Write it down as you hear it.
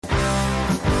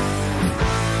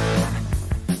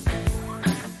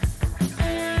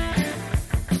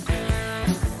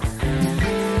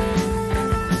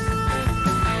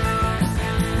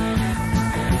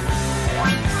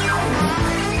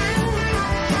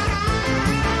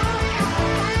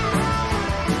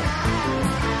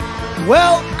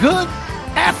Well, good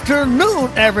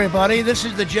afternoon, everybody. This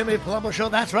is the Jimmy Palumbo Show.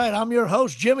 That's right. I'm your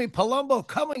host, Jimmy Palumbo,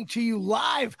 coming to you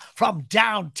live from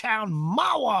downtown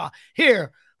Mawa,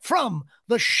 here from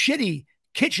the shitty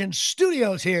kitchen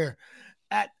studios here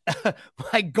at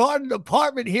my garden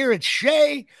apartment here at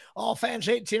Shea. All fans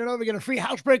 18 and over get a free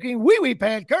housebreaking wee-wee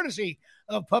pad, courtesy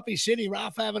of Puppy City,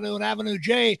 Ralph Avenue, and Avenue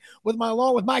J,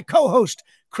 along with my co-host,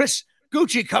 Chris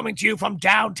Gucci, coming to you from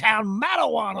downtown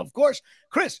Matawan, of course.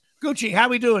 Chris Gucci, how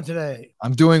we doing today?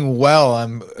 I'm doing well.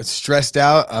 I'm stressed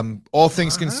out. All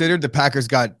things considered, the Packers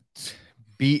got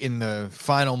beat in the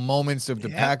final moments of the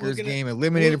Packers game,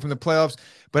 eliminated from the playoffs.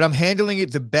 But I'm handling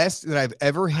it the best that I've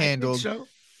ever handled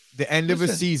the end of a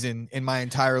season in my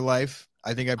entire life.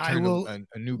 I think I've turned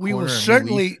a new corner. We will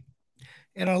certainly,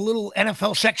 in our little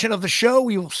NFL section of the show,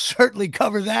 we will certainly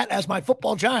cover that as my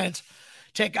football Giants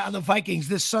take on the Vikings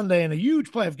this Sunday in a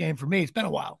huge playoff game for me. It's been a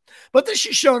while. But this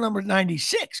is show number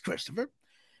 96, Christopher.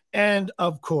 And,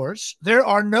 of course, there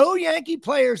are no Yankee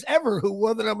players ever who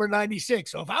wore the number 96.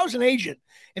 So if I was an agent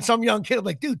and some young kid, I'm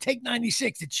like, dude, take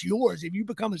 96. It's yours. If you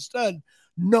become a stud,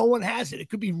 no one has it. It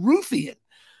could be Ruthian.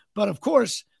 But, of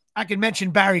course, I can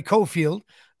mention Barry Cofield,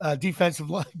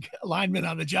 defensive lineman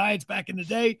on the Giants back in the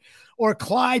day, or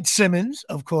Clyde Simmons,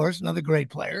 of course, another great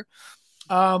player.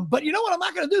 But you know what? I'm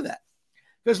not going to do that.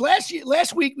 Because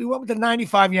last week we went with the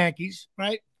 95 Yankees,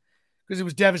 right? Because it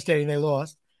was devastating. They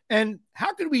lost. And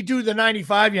how could we do the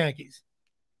 95 Yankees,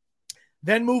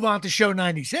 then move on to show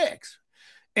 96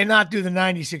 and not do the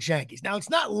 96 Yankees? Now, it's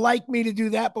not like me to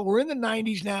do that, but we're in the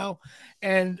 90s now,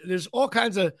 and there's all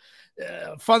kinds of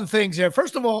fun things there.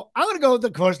 First of all, I'm going to go with,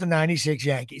 of course, the 96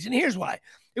 Yankees. And here's why.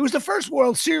 It was the first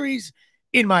World Series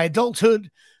in my adulthood.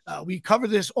 We cover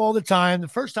this all the time. The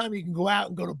first time you can go out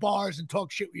and go to bars and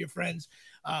talk shit with your friends.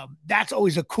 That's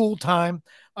always a cool time.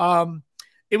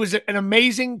 It was an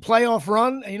amazing playoff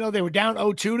run. You know, they were down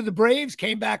 0-2 to the Braves,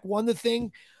 came back, won the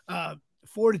thing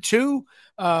 4-2. Jim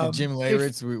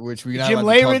Leyritz, which we're not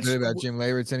allowed to talk good about Jim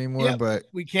Leyritz anymore, yeah, but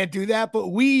we can't do that. But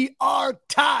we are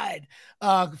tied.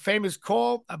 Famous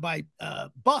call by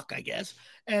Buck, I guess.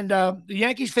 And the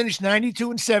Yankees finished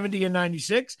 92-70 in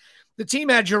 96. The team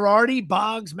had Girardi,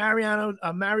 Boggs,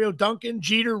 Mario Duncan,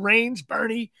 Jeter, Raines,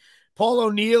 Bernie, Paul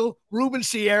O'Neill, Ruben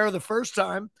Sierra the first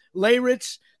time,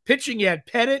 Leyritz. Pitching, you had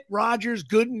Pettit, Rogers,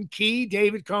 Gooden, Key,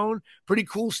 David Cohn. Pretty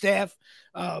cool staff.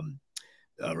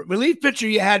 Relief pitcher,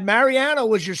 you had Mariano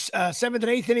was your seventh and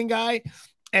eighth inning guy.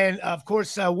 And, of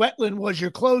course, Wetland was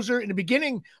your closer. In the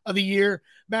beginning of the year,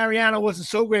 Mariano wasn't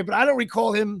so great, but I don't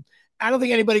recall him. I don't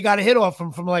think anybody got a hit off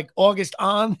him from like August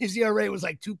on. His ERA was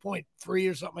like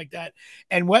 2.3 or something like that.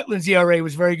 And Wetland's ERA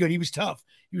was very good. He was tough.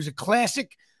 He was a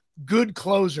classic good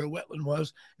closer, Wetland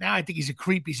was. Now I think he's a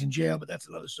creep. He's in jail, but that's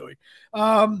another story.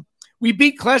 We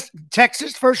beat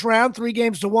Texas first round,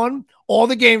 3-1. All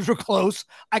the games were close.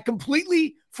 I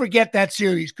completely forget that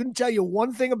series. Couldn't tell you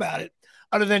one thing about it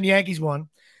other than Yankees won.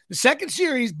 The second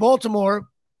series, Baltimore,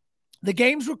 the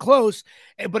games were close,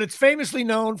 but it's famously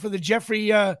known for the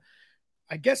Jeffrey, I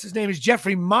guess his name is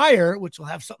Jeffrey Maher, which will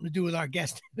have something to do with our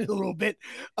guest in a little bit.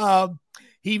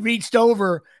 He reached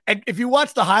over, and if you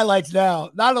watch the highlights now,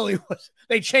 not only was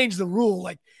they changed the rule,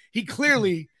 like he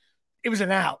clearly, it was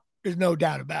an out. There's no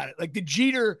doubt about it. Like the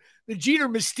Jeter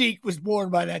mystique was born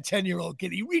by that 10-year-old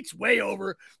kid. He reached way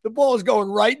over. The ball is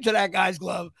going right into that guy's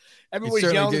glove. Everybody's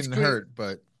it yelling. It didn't hurt,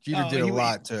 but Jeter did a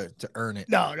lot to earn it.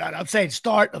 No, I'm saying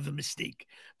start of the mystique,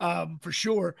 for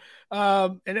sure.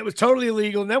 And it was totally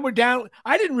illegal. And then we're down.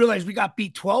 I didn't realize we got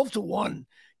beat 12-1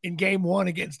 in game one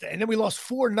against it. And then we lost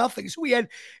 4-0. So we had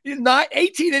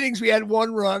 18 innings. We had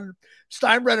one run.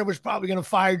 Steinbrenner was probably going to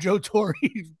fire Joe Torre.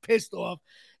 He's pissed off.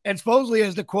 And supposedly,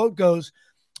 as the quote goes,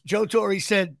 Joe Torre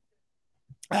said,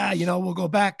 we'll go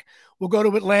back. We'll go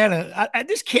to Atlanta.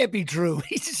 This can't be true.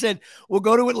 He just said, we'll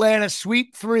go to Atlanta,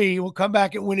 sweep 3. We'll come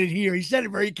back and win it here. He said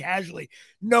it very casually.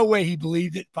 No way he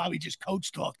believed it. Probably just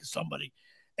coach talk to somebody.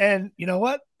 And you know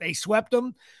what? They swept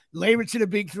them. Leyritz hit a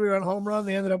big 3-run home run.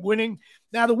 They ended up winning.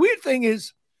 Now, the weird thing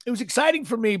is, it was exciting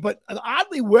for me, but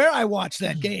oddly, where I watched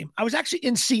that game, I was actually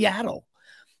in Seattle.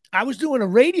 I was doing a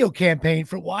radio campaign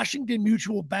for Washington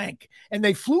Mutual Bank, and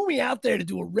they flew me out there to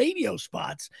do a radio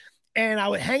spots. And I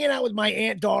was hanging out with my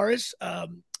Aunt Doris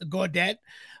Gaudette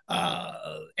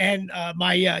and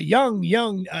my young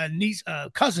niece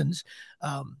cousins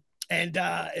and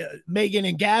Megan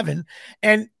and Gavin.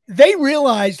 And they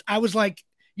realized I was like,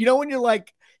 when you're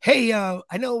like, hey,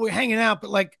 I know we're hanging out, but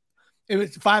like it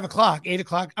was 5 o'clock, 8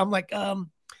 o'clock. I'm like, and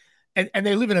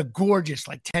they live in a gorgeous,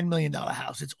 like $10 million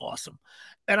house. It's awesome.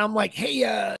 And I'm like,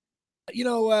 hey,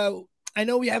 I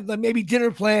know we have maybe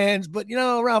dinner plans, but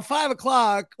around 5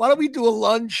 o'clock, why don't we do a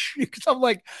lunch? Because I'm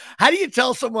like, how do you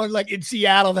tell someone like in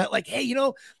Seattle that like, hey,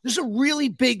 there's a really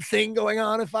big thing going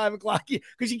on at 5 o'clock?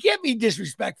 Because you can't be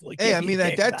disrespectful. Hey, I mean,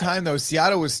 at that time though,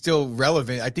 Seattle was still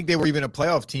relevant. I think they were even a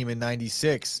playoff team in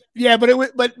 '96. Yeah, but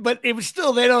it was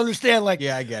still, they don't understand. Like,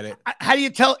 yeah, I get it. How do you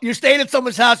tell? You're staying at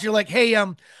someone's house. You're like, hey,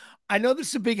 I know this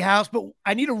is a big house, but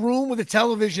I need a room with a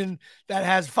television that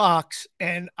has Fox,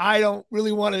 and I don't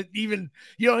really want to you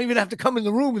don't even have to come in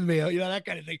the room with me, that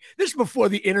kind of thing. This is before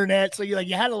the internet, so you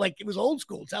had to it was old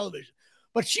school television.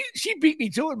 But she beat me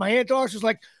to it. My Aunt Doris was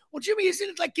like, well, Jimmy, isn't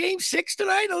it like game 6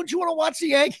 tonight? Don't you want to watch the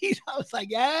Yankees? I was like,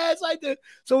 yes, I do.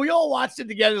 So we all watched it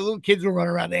together. The little kids were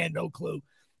running around. They had no clue.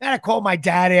 And I called my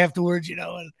dad afterwards,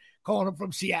 and calling him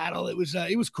from Seattle. It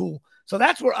was cool. So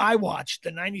that's where I watched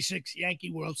the 96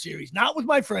 Yankee World Series, not with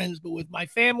my friends, but with my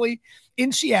family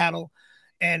in Seattle.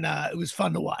 And it was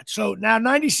fun to watch. So now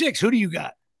 96, who do you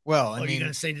got? Well, I mean,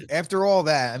 after all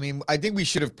that, I mean, I think we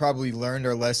should have probably learned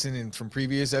our lesson from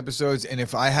previous episodes. And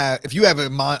if you have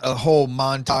a whole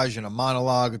montage and a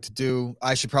monologue to do,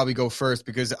 I should probably go first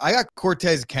because I got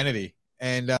Cortez Kennedy.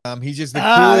 And he's just the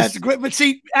coolest. That's great. But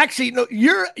see, actually, no,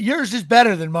 yours is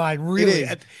better than mine. Really,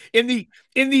 in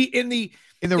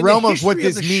the realm of what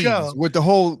this means, what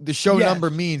the show number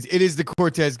means, it is the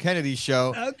Cortez Kennedy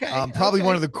show. Okay, probably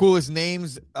one of the coolest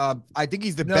names. I think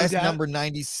he's the best number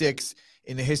 96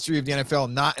 in the history of the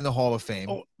NFL, not in the Hall of Fame.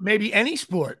 Oh, maybe any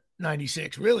sport.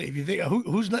 96, really? If you think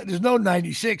who's not, there's no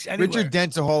 96 anywhere. Richard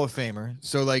Dent's a Hall of Famer,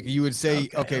 so like you would say,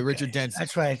 okay. Richard Dent.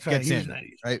 That's right. Gets in,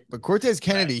 right? But Cortez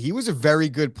Kennedy, he was a very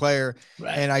good player,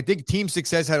 and I think team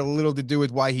success had a little to do with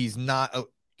why he's not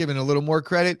given a little more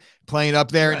credit playing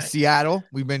up there in Seattle.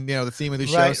 We've been, the theme of the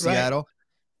show, Seattle.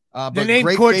 But the name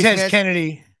Cortez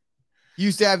Kennedy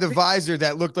used to have the visor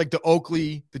that looked like the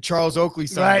Charles Oakley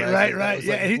sunglasses. Right.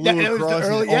 Yeah, that was the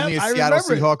early. Only a Seattle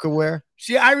Seahawk could wear.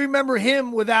 See, I remember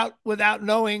him without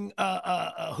knowing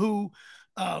who.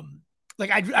 I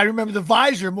remember the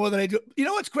visor more than I do. You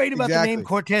know what's great about the name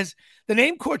Cortez? The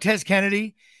name Cortez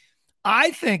Kennedy,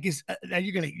 I think is. Now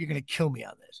you're gonna kill me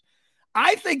on this.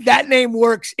 I think that name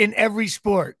works in every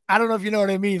sport. I don't know if you know what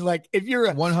I mean. Like if you're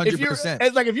 100%,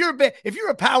 it's like if you're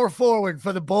a power forward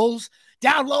for the Bulls,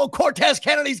 down low, Cortez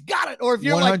Kennedy's got it. Or if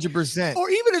you're 100%, or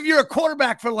even if you're a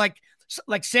quarterback for like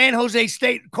San Jose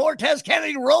State, Cortez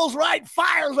Kennedy rolls right,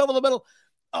 fires over the middle.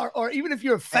 Or even if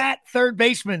you're a fat third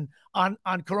baseman on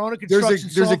Corona Construction.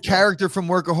 There's a character from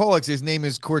Workaholics. His name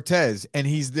is Cortez, and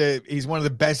he's one of the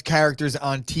best characters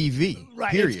on TV.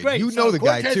 Right, period. You know the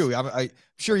guy too. I'm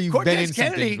sure you've been in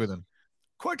some things with him.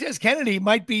 Cortez Kennedy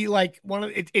might be like one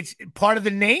of it's part of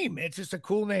the name. It's just a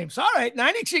cool name. So all right,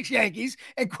 96 Yankees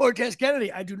and Cortez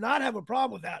Kennedy. I do not have a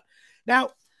problem with that. Now,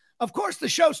 of course, the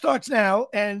show starts now,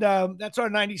 and that's our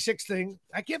 96 thing.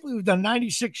 I can't believe we've done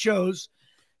 96 shows.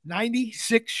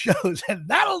 96 shows, and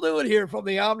that'll do it here from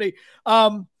the Omni.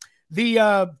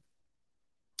 The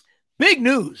big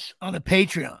news on the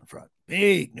Patreon front.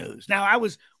 Big news. Now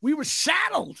we were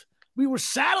saddled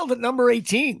at number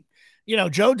 18.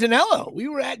 Joe Danello. We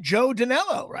were at Joe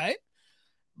Danello, right?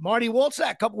 Marty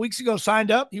Walczak a couple weeks ago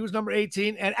signed up. He was number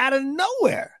 18, and out of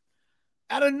nowhere,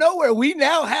 we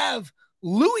now have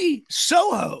Louis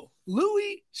Soho.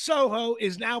 Louis Soho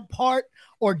is now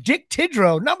Dick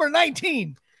Tidrow, number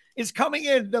 19. Is coming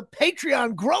in. The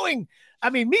Patreon growing. I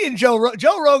mean, me and Joe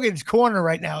Rogan's corner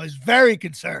right now is very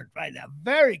concerned right now.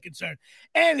 Very concerned.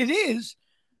 And it is,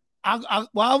 I'll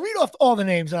read off all the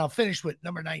names and I'll finish with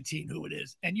number 19, who it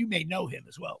is. And you may know him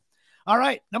as well. All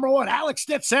right. Number 1, Alex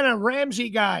Stetson, Ramsey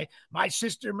guy. My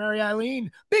sister, Mary Eileen.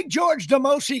 Big George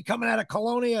Demosi coming out of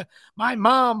Colonia. My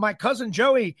mom, my cousin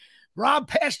Joey. Rob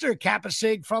Pastor, Kappa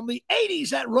Sig from the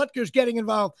 80s at Rutgers getting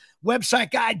involved.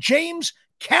 Website guy, James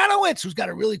Kanowitz, who's got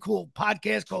a really cool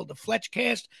podcast called The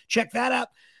Fletchcast. Check that out.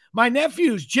 My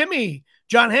nephews, Jimmy,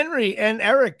 John Henry, and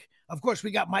Eric. Of course,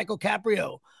 we got Michael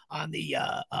Caprio on the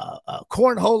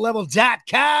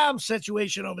cornholelevel.com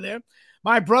situation over there.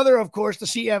 My brother, of course, the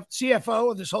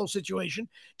CFO of this whole situation,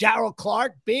 Darryl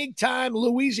Clark, big-time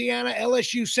Louisiana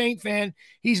LSU Saint fan.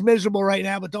 He's miserable right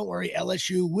now, but don't worry,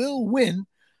 LSU will win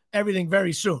everything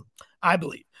very soon, I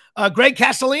believe. Greg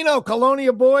Castellino,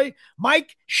 Colonia boy.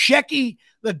 Mike Shecky,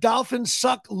 the Dolphins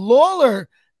suck. Lawler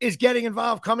is getting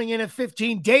involved, coming in at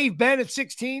 15. Dave Ben at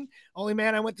 16. Only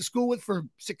man I went to school with for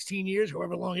 16 years,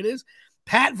 however long it is.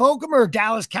 Pat Volkemer,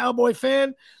 Dallas Cowboy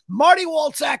fan. Marty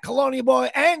Walczak, Colonia boy.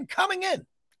 And coming in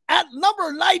at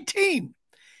number 19.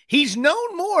 He's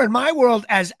known more in my world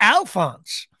as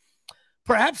Alphonse.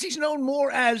 Perhaps he's known more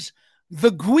as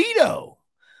the Guido.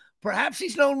 Perhaps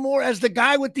he's known more as the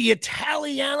guy with the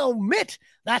Italiano mitt,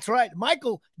 That's right.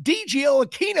 Michael DiGio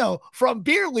Aquino from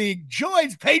Beer League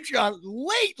joins Patreon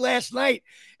late last night,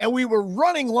 and we were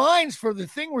running lines for the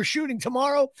thing we're shooting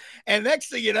tomorrow. And next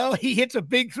thing you know, he hits a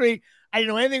big three. I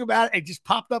didn't know anything about it. It just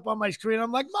popped up on my screen.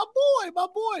 I'm like, my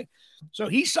boy. So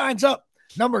he signs up,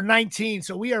 number 19.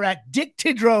 So we are at Dick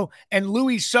Tidrow and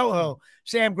Louis Soho.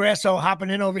 Sam Grasso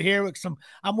hopping in over here with some.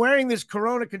 I'm wearing this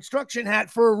Corona construction hat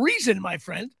for a reason, my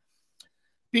friend,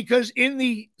 because in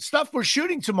the stuff we're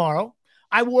shooting tomorrow,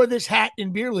 I wore this hat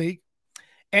in Beer League,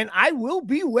 and I will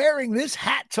be wearing this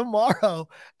hat tomorrow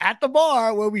at the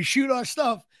bar where we shoot our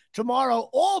stuff tomorrow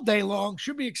all day long.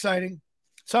 Should be exciting.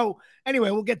 So anyway,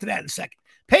 we'll get to that in a second.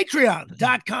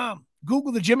 Patreon.com.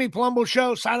 Google the Jimmy Palumbo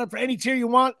Show. Sign up for any tier you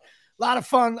want. A lot of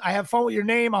fun. I have fun with your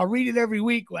name. I'll read it every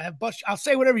week. I'll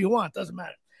say whatever you want. Doesn't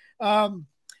matter.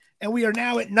 And we are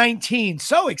now at 19.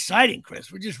 So exciting,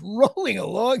 Chris. We're just rolling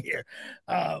along here.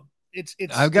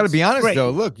 I've got to be honest,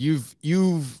 though. Look, you're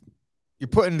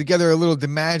putting together a little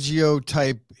DiMaggio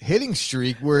type hitting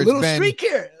streak where it's been streak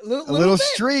here, a little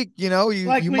streak. You know, you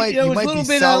might be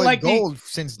solid gold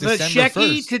since December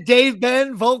 1st. To Dave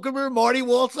Ben, Volkermer, Marty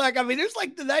Waltzak. I mean, there's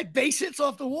like the base hits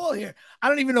off the wall here. I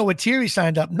don't even know what tier he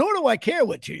signed up, nor do I care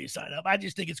what tier you signed up. I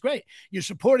just think it's great. You're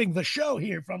supporting the show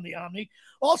here from the Omni.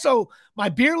 Also, my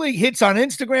Beer League hits on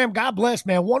Instagram. God bless,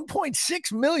 man.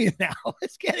 1.6 million now.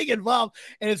 It's getting involved,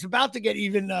 and it's about to get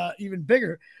even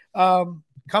bigger.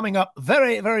 Coming up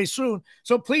very, very soon.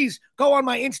 So please go on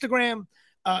my Instagram.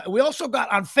 We also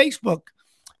got on Facebook.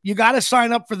 You got to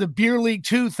sign up for the Beer League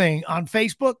 2 thing on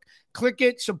Facebook. Click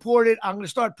it, support it. I'm going to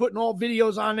start putting all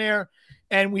videos on there.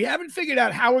 And we haven't figured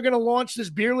out how we're going to launch this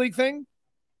Beer League thing,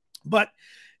 but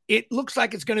it looks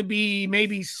like it's going to be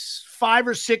maybe 5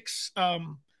 or 6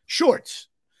 shorts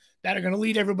that are going to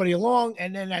lead everybody along.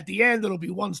 And then at the end, it'll be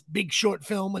one big short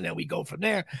film, and then we go from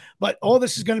there. But all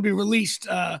this is going to be released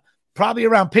probably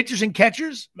around pitchers and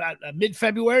catchers, about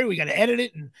mid-February. We got to edit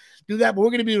it and do that. But we're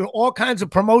going to be doing all kinds of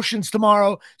promotions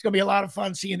tomorrow. It's going to be a lot of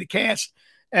fun seeing the cast.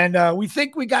 And we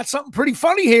think we got something pretty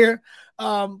funny here.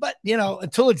 But,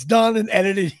 until it's done and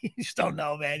edited, you just don't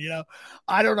know, man.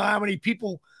 I don't know how many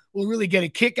people will really get a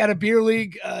kick out of Beer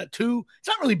League 2. It's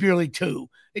not really Beer League 2.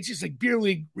 It's just like Beer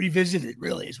League Revisited,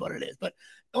 really, is what it is. But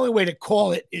the only way to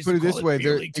call it is put it this way: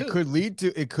 it could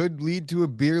lead to a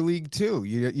Beer League 2.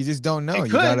 You just don't know.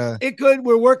 It could.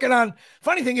 We're working on.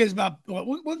 Funny thing is about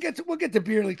we'll get to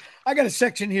Beer League. I got a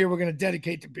section here we're going to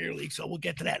dedicate to Beer League, so we'll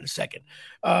get to that in a second.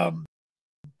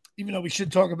 Even though we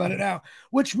should talk about it now,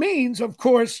 which means, of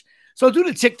course, so do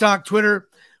the TikTok, Twitter.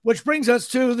 Which brings us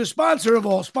to the sponsor of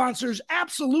all sponsors,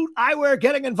 Absolute Eyewear,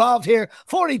 getting involved here.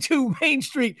 42 Main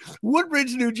Street,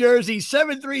 Woodbridge, New Jersey,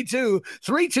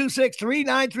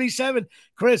 732-326-3937.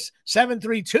 Chris,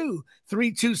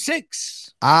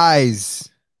 732-326. Eyes.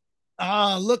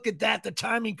 Look at that. The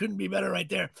timing couldn't be better right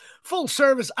there. Full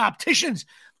service opticians.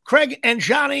 Craig and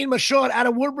Johnny Michaud out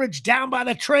of Woodbridge, down by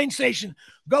the train station.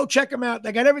 Go check them out.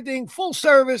 They got everything full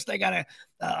service. They got a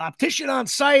optician on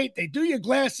site. They do your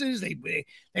glasses. They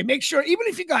make sure, even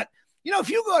if you got, if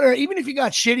you go there, even if you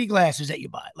got shitty glasses that you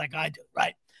buy, like I do,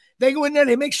 right? They go in there.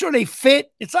 They make sure they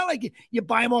fit. It's not like you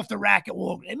buy them off the rack at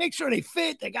Walgreens. They make sure they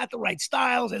fit. They got the right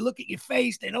styles. They look at your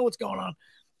face. They know what's going on.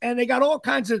 And they got all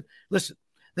kinds of, listen,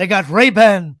 they got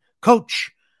Ray-Ban,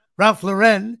 Coach, Ralph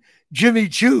Lauren, Jimmy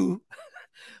Choo,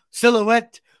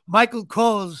 Silhouette, Michael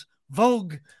Kors,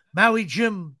 Vogue, Maui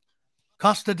Jim,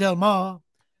 Costa Del Mar,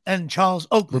 and Charles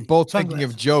Oakley. We're both thinking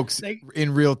of jokes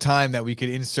in real time that we could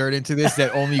insert into this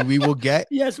that only we will get.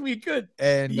 Yes, we could.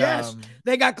 And yes,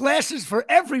 they got glasses for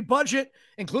every budget,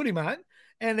 including mine.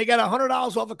 And they got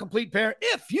 $100 off a complete pair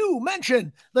if you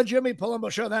mention the Jimmy Palumbo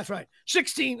Show. That's right.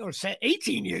 16 or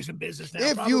 18 years in business now.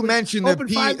 If you mention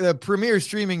the premier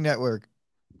streaming network.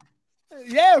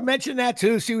 Yeah, mention that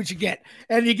too. See what you get.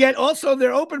 And you get also,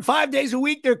 they're open 5 days a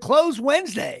week. They're closed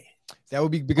Wednesday. That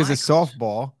would be because of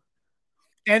softball.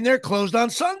 And they're closed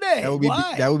on Sunday.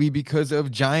 That would be because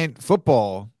of Giant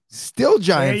football. Still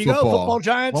Giant football. There you go. Football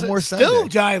Giants. One more Sunday. Still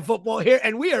Giant football here.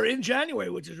 And we are in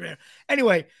January, which is rare.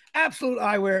 Anyway, Absolute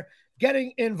Eyewear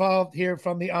getting involved here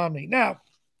from the Omni. Now,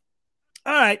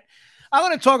 all right. I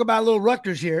want to talk about a little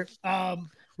Rutgers here.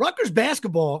 Rutgers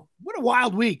basketball, what a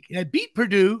wild week. They beat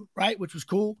Purdue, right, which was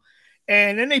cool.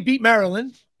 And then they beat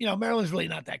Maryland. Maryland's really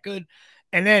not that good.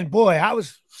 And then, boy, I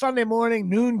was Sunday morning,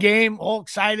 noon game, all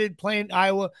excited, playing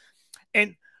Iowa.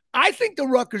 And I think the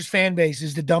Rutgers fan base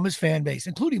is the dumbest fan base,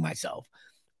 including myself.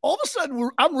 All of a sudden,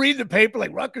 I'm reading the paper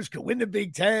like Rutgers could win the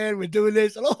Big Ten. We're doing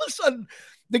this. And all of a sudden,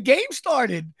 the game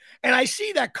started. And I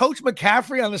see that Coach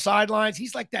McCaffrey on the sidelines.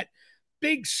 He's like that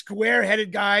big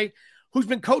square-headed guy who's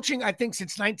been coaching, I think,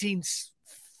 since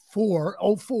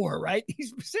 04, right?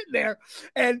 He's sitting there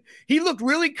and he looked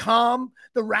really calm.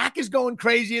 The rack is going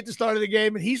crazy at the start of the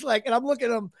game. And he's like, and I'm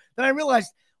looking at him, and I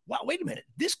realized, wow, wait a minute.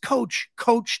 This coach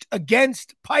coached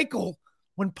against Peichel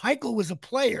when Peichel was a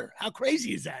player. How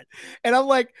crazy is that? And I'm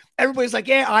like, everybody's like,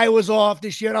 yeah, Iowa's off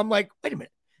this year. And I'm like, wait a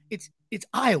minute. It's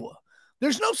Iowa.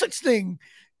 There's no such thing.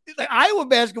 Like Iowa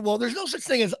basketball, there's no such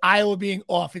thing as Iowa being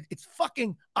off. It's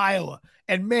fucking Iowa.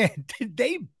 And man, did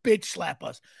they bitch slap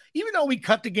us. Even though we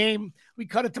cut the game, we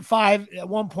cut it to 5 at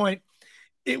one point.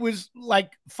 It was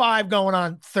like 5 going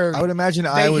on 30. I would imagine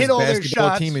Iowa's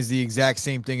basketball team is the exact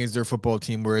same thing as their football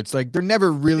team, where it's like they're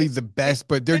never really the best,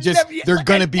 but they're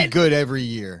going to be good every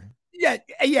year. Yeah,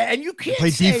 and you can't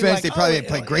play defense. Like, they probably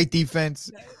play great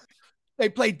defense. They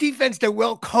play defense. They're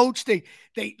well coached. They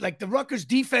like the Rutgers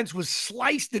defense was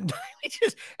sliced and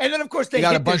and then of course they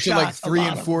got hit a bunch of like 3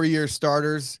 and 4 year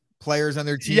starters, players on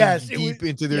their team. Yes,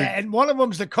 into their. Yeah, and one of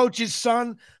them's the coach's son.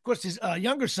 Of course, his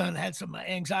younger son had some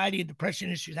anxiety and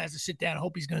depression issues. Has to sit down.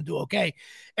 Hope he's going to do okay.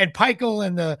 And Peichel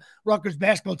and the Rutgers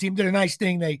basketball team did a nice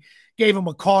thing. They gave him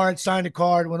a card, signed a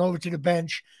card, went over to the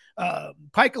bench.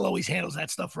 Peichel always handles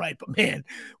that stuff right, but man,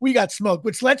 we got smoked,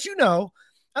 which lets you know.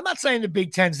 I'm not saying the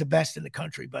Big Ten's the best in the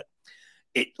country, but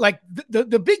it like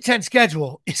the Big Ten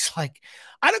schedule is like,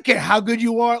 I don't care how good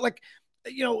you are. Like,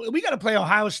 you know, we got to play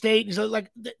Ohio State. And so like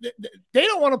they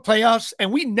don't want to play us,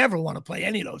 and we never want to play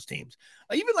any of those teams.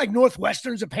 Even like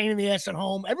Northwestern's a pain in the ass at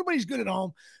home. Everybody's good at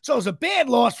home. So it's a bad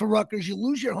loss for Rutgers. You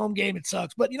lose your home game. It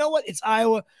sucks. But you know what? It's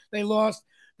Iowa. They lost.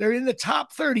 They're in the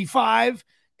top 35,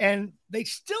 and they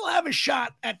still have a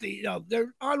shot at the, you know,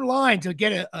 they're online to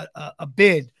get a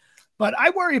bid. But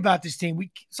I worry about this team.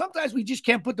 Sometimes we just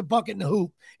can't put the bucket in the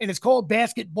hoop, and it's called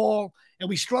basketball, and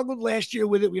we struggled last year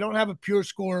with it. We don't have a pure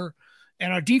scorer,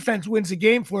 and our defense wins the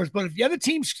game for us. But if the other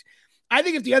teams, I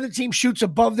think if the other team shoots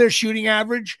above their shooting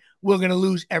average, we're going to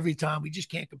lose every time. We just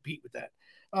can't compete with that.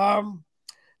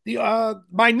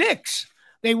 My Knicks,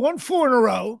 they won 4 in a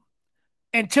row,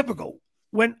 and typical.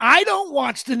 When I don't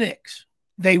watch the Knicks,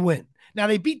 they win. Now,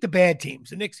 they beat the bad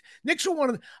teams. The Knicks are one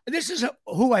of the – this is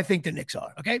who I think the Knicks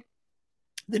are, okay?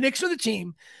 The Knicks are the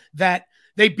team that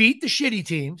they beat the shitty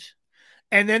teams,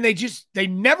 and then they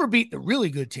never beat the really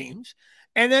good teams,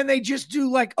 and then they just do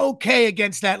like okay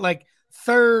against that like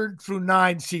 3rd through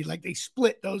 9 seed. Like they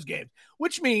split those games,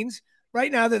 which means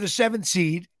right now they're the 7th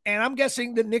seed, and I'm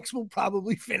guessing the Knicks will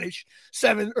probably finish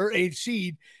 7th or 8th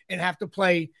seed and have to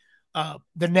play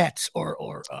the Nets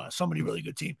or somebody really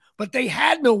good team. But they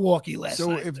had Milwaukee last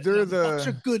night. So if they're the Bucks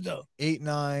are good though,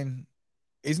 8-9.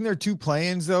 Isn't there 2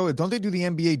 play-ins though? Don't they do the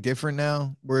NBA different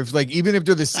now? Where if like even if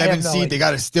they're the 7th seed, they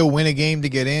got to still win a game to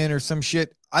get in or some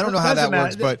shit. I don't know how that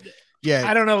works, but yeah,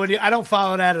 I don't know. I don't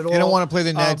follow that at all. They don't want to play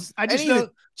the Nets. I just know,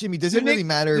 Jimmy. Does it really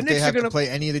matter if they have to play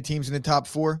any of the teams in the top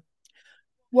 4?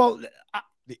 Well,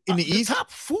 in the East,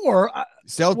 top 4,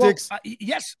 Celtics.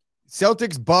 Yes,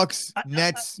 Celtics, Bucks,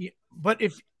 Nets. But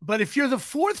if you're the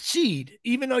 4th seed,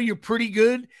 even though you're pretty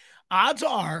good, odds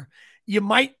are you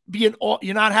might be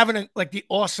you're not having the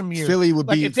awesome year. Philly would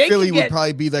be would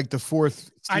probably be like the 4th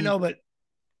seed. I know, but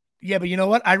you know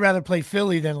what? I'd rather play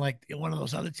Philly than like one of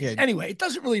those other teams. Yeah. Anyway, it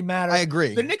doesn't really matter. I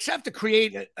agree. The Knicks have to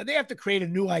create a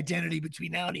new identity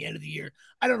between now and the end of the year.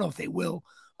 I don't know if they will.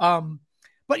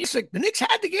 But it's like the Knicks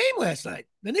had the game last night.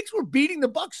 The Knicks were beating the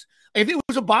Bucks. If it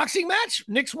was a boxing match,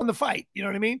 Knicks won the fight. You know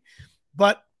what I mean?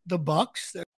 But the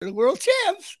Bucks, they're the world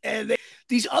champs, and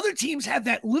these other teams have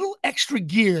that little extra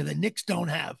gear the Knicks don't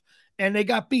have, and they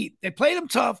got beat. They played them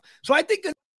tough, so I think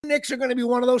the Knicks are going to be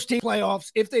one of those team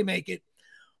playoffs if they make it.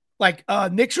 Like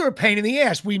Knicks are a pain in the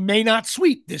ass. We may not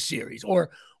sweep this series, or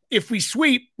if we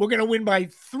sweep, we're going to win by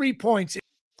 3 points.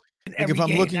 If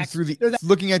I'm looking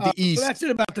looking at the East, so that's it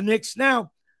about the Knicks.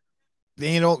 Now,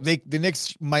 the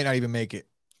Knicks might not even make it.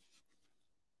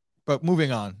 But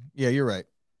moving on, yeah, you're right.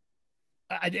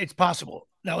 It's possible.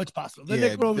 No, it's possible.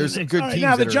 There's some good teams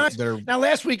now, the Giants, that are now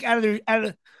last week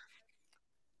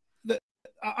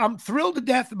I'm thrilled to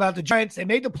death about the Giants. They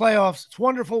made the playoffs. It's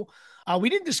wonderful. We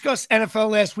didn't discuss NFL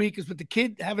last week because with the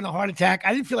kid having a heart attack,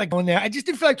 I didn't feel like going there. I just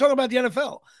didn't feel like talking about the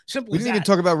NFL. Simple. We didn't even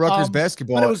talk about Rutgers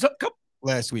basketball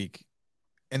last week.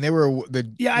 And they were they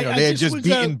had just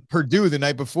beaten Purdue the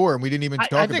night before, and we didn't even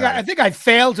talk about it. I think I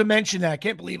failed to mention that. I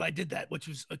can't believe I did that, which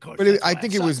was, of course. But I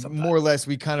think it was more or less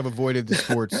we kind of avoided the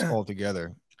sports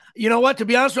altogether. You know what? To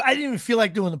be honest with you, I didn't even feel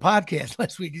like doing the podcast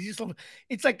last week.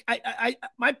 It's like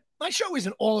my show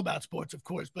isn't all about sports, of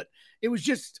course, but it was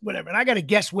just whatever. And I got a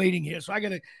guest waiting here, so I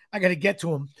gotta get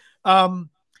to him.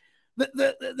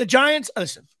 The Giants.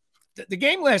 Listen, the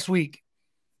game last week.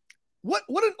 What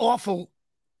an awful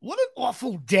what an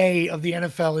awful day of the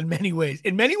NFL in many ways.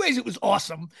 In many ways, it was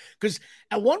awesome because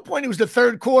at one point it was the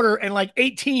third quarter and like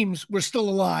 8 teams were still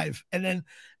alive. And then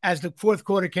as the fourth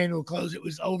quarter came to a close, it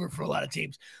was over for a lot of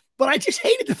teams. But I just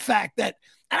hated the fact that,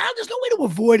 and there's no way to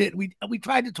avoid it. We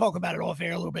tried to talk about it off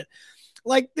air a little bit.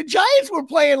 Like the Giants were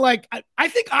playing like, I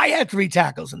think I had 3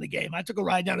 tackles in the game. I took a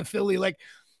ride down to Philly. Like,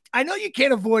 I know you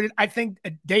can't avoid it. I think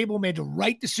Dable made the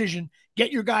right decision.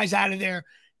 Get your guys out of there.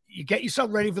 You get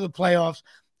yourself ready for the playoffs.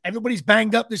 Everybody's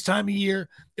banged up this time of year.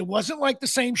 It wasn't like the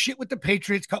same shit with the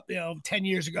Patriots 10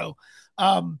 years ago.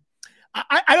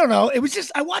 I don't know. It was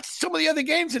just, I watched some of the other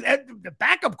games and the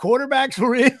backup quarterbacks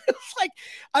were in. It's like,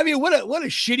 I mean, what a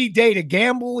shitty day to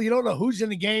gamble. You don't know who's in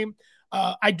the game.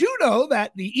 I do know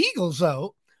that the Eagles,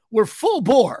 though, were full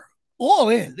bore, all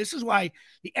in. This is why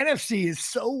the NFC is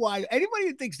so wide. Anybody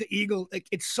who thinks the Eagles, like,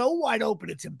 it's so wide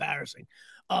open, it's embarrassing.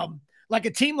 Like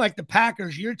a team like the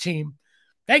Packers, your team,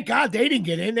 thank God they didn't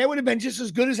get in. They would have been just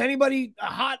as good as anybody,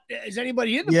 hot as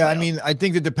anybody in the playoffs. I mean, I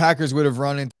think that the Packers would have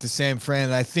run into San Fran,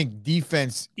 and I think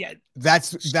defense. Yeah, that's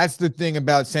the thing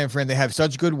about San Fran. They have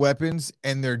such good weapons,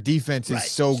 and their defense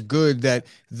is so good that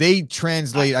they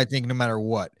translate. I think no matter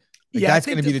what, that's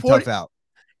going to be the tough out.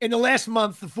 In the last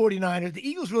month, the 49ers, the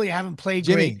Eagles really haven't played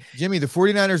great. Jimmy, the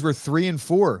 49ers were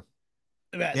 3-4.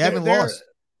 They haven't lost.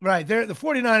 Right. The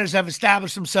 49ers have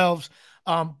established themselves.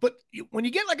 But when you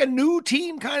get like a new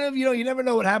team, kind of, you never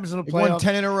know what happens in the playoffs. Won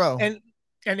 10 in a row. And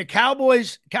the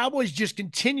Cowboys just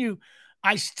continue.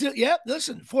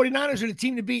 Listen, 49ers are the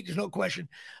team to beat. There's no question.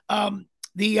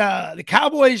 The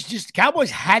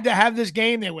Cowboys had to have this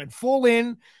game. They went full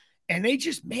in, and they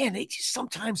just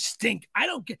sometimes stink. I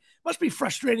don't get, must be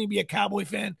frustrating to be a Cowboy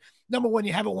fan. Number one,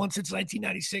 you haven't won since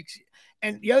 1996.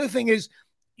 And the other thing is,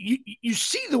 you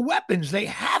see the weapons. They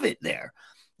have it there.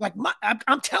 Like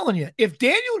I'm telling you, if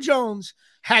Daniel Jones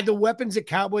had the weapons at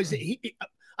Cowboys,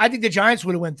 I think the Giants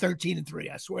would have went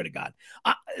 13-3. I swear to God.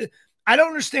 I don't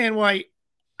understand why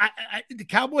the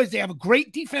Cowboys, they have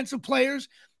great defensive players,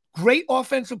 great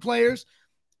offensive players.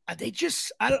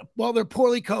 They're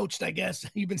poorly coached, I guess.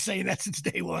 You've been saying that since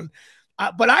day one.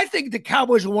 But I think the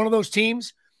Cowboys are one of those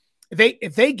teams.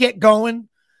 If they get going,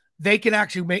 they can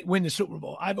actually win the Super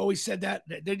Bowl. I've always said that.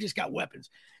 They just got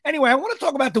weapons. Anyway, I want to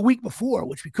talk about the week before,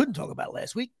 which we couldn't talk about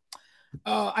last week.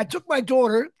 I took my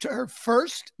daughter to her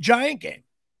first Giant game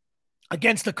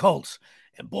against the Colts.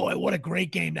 And boy, what a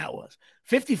great game that was.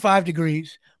 55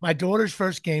 degrees. My daughter's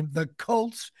first game. The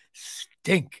Colts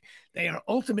stink. They are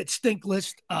ultimate stink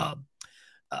list.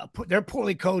 They're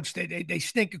poorly coached. They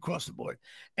stink across the board.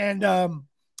 And I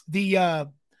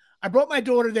brought my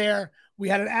daughter there. We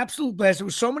had an absolute blast. There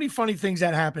were so many funny things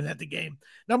that happened at the game.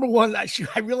 Number one, I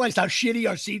realized how shitty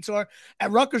our seats are. At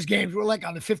Rutgers games, we're like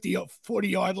on the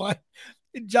 40-yard line.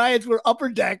 The Giants were upper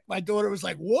deck. My daughter was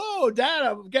like, whoa, Dad,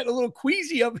 I'm getting a little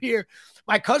queasy up here.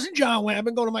 My cousin John went. I've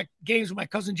been going to my games with my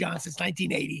cousin John since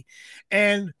 1980.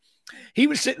 And he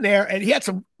was sitting there,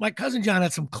 and my cousin John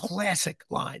had some classic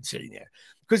lines sitting there.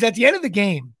 Because at the end of the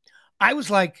game, I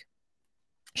was like,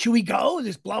 should we go?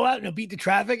 Just blow out and beat the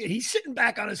traffic? And he's sitting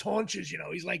back on his haunches,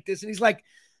 he's like this. And he's like,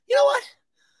 you know what?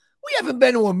 We haven't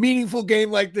been to a meaningful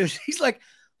game like this. He's like,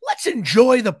 let's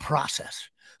enjoy the process.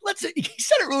 He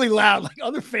said it really loud, like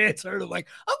other fans heard him, like,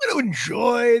 I'm going to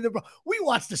enjoy we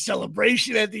watched the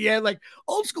celebration at the end. Like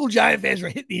old school Giant fans were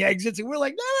hitting the exits. And we're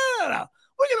like, no.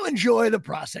 We're going to enjoy the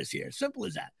process here. Simple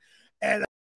as that. And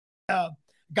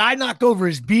guy knocked over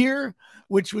his beer,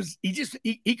 which was,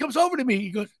 he comes over to me. He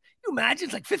goes, you imagine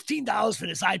it's like $15 for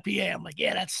this IPA. I'm like,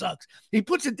 yeah, that sucks. He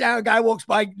puts it down. A guy walks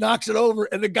by, knocks it over,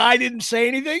 and the guy didn't say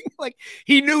anything. Like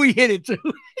he knew he hit it too.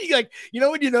 He like,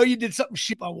 when you did something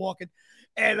shit by walking.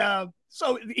 And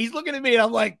so he's looking at me, and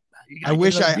I'm like, I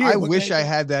wish I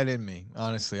had that in me.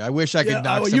 Honestly, I wish I could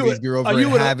knock somebody's beer over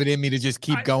and have it in me to just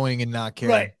keep going and not care.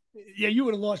 Right? Yeah, you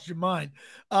would have lost your mind.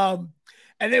 And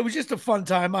it was just a fun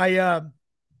time.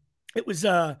 It was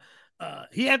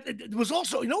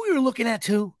also, we were looking at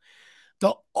too.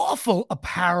 The awful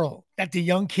apparel that the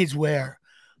young kids wear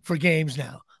for games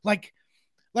now. Like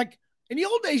in the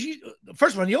old days,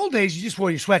 you just wore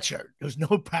your sweatshirt. There was no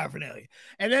paraphernalia.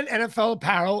 And then NFL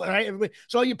apparel, right? Everybody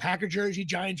saw your Packer jersey,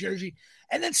 Giant jersey.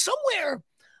 And then somewhere,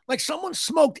 like someone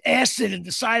smoked acid and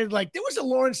decided like there was a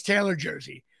Lawrence Taylor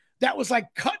jersey that was like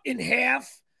cut in half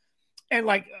and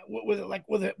like with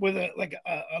a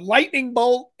lightning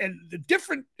bolt and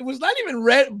it was not even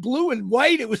red, blue and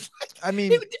white. It was like,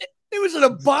 it was an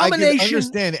abomination. I can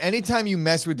understand. Anytime you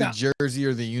mess with the jersey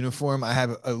or the uniform, I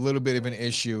have a little bit of an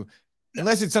issue.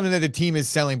 Unless it's something that the team is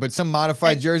selling, but some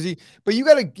modified jersey. But you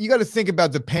gotta think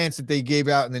about the pants that they gave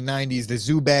out in the 90s, the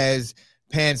Zubaz,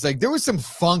 pants. Like there was some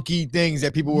funky things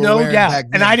that people were no wearing doubt. back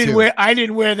then. And I too.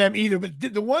 didn't wear them either. But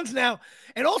the ones now,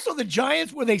 and also the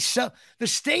Giants where they sell the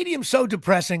stadium's so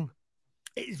depressing.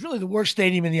 It's really the worst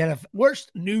stadium in the NFL,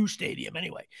 worst new stadium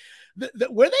anyway.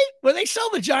 Where they sell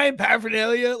the Giant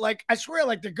paraphernalia, like I swear,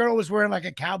 like the girl was wearing like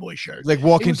a cowboy shirt, like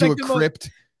walk into like a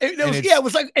crypt. It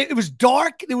was like it was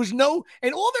dark. There was no,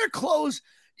 and all their clothes,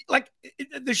 like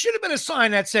there should have been a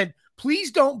sign that said,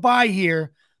 "Please don't buy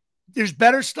here. There's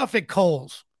better stuff at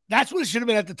Kohl's." That's what it should have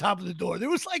been at the top of the door. There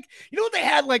was like, you know what they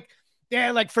had? Like they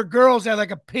had like for girls, they had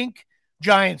like a pink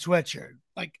Giant sweatshirt.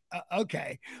 Like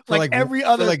okay, like every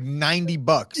other, for like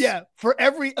 $90. Yeah, for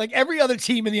every other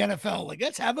team in the NFL. Like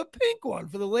let's have a pink one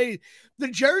for the ladies. The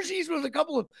jerseys was a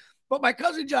couple of, but my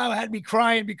cousin John had me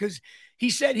crying because he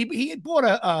said he had bought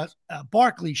a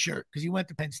Barkley shirt because he went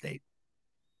to Penn State,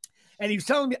 and he was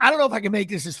telling me, I don't know if I can make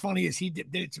this as funny as he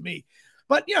did it to me,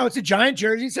 but you know it's a Giant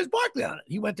jersey. It says Barkley on it.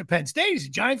 He went to Penn State. He's a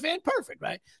Giant fan. Perfect,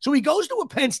 right? So he goes to a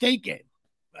Penn State game,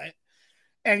 right?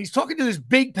 And he's talking to this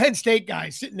big Penn State guy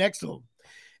sitting next to him.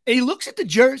 And he looks at the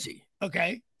jersey.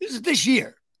 Okay. This is this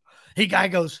year. He guy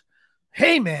goes,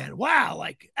 "Hey man, wow.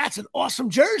 Like that's an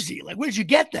awesome jersey. Like, where'd you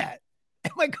get that?"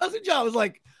 And my cousin John was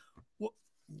like,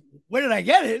 "Where did I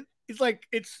get it?" It's like,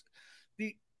 it's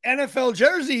the NFL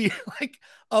jersey, like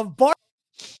of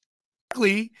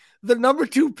Barkley, the number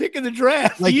 2 pick in the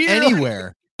draft. Like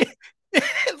anywhere.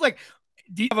 It's like,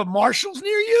 do you have a Marshalls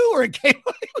near you or a game?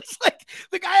 It was like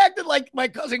the guy acted like my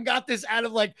cousin got this out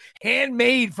of like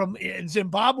handmade from in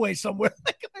Zimbabwe somewhere.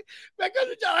 Like, my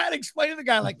cousin John had to explain to the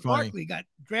guy like Barkley got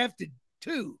drafted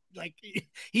too. Like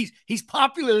he's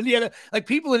popular in Indiana. Like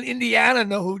people in Indiana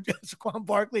know who Saquon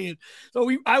Barkley is.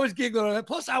 So I was giggling.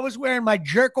 Plus I was wearing my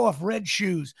jerk off red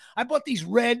shoes. I bought these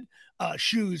red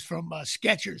shoes from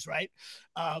Skechers, right?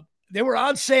 They were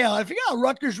on sale. I forgot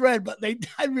Rutgers red, but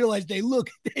I realized they look.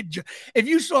 If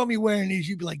you saw me wearing these,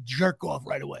 you'd be like jerk off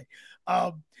right away.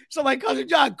 So my cousin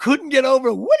John couldn't get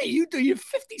over. What do you do? You're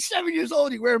 57 years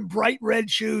old. You're wearing bright red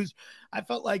shoes. I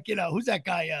felt like, you know, who's that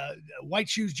guy? White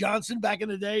Shoes Johnson back in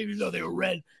the day, even though they were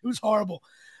red. It was horrible.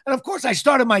 And of course, I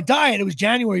started my diet. It was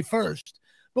January 1st,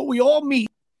 but we all meet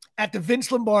at the Vince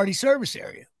Lombardi service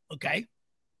area. Okay.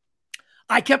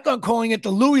 I kept on calling it the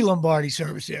Louis Lombardi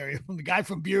service area from the guy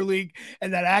from Beer League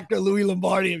and that actor, Louis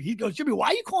Lombardi. He goes, "Jimmy, why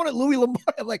are you calling it Louis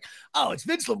Lombardi?" I'm like, "Oh, it's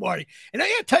Vince Lombardi." And I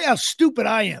got to tell you how stupid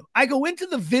I am. I go into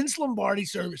the Vince Lombardi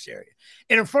service area,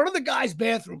 and in front of the guy's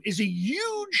bathroom is a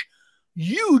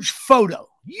huge photo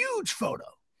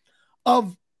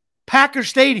of Packer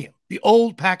Stadium, the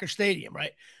old Packer Stadium,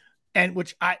 right? And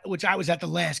which I was at the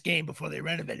last game before they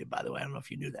renovated, by the way. I don't know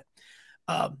if you knew that.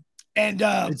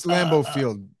 It's Lambeau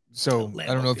Field. So Lambeau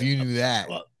I don't know if you knew that.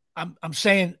 Well, I'm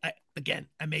saying again,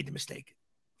 I made the mistake.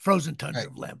 Frozen tundra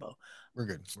of Lambeau. We're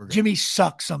good. Jimmy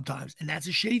sucks sometimes, and that's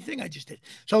a shitty thing I just did.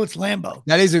 So it's Lambeau.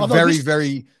 That is a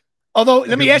very. Although,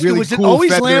 let me ask you, was cool it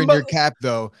always Lambeau? In Lambeau? Your cap,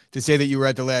 though, to say that you were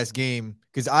at the last game,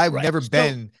 because I've never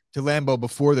been to Lambeau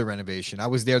before the renovation. I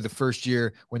was there the first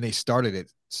year when they started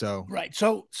it. So right.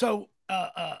 So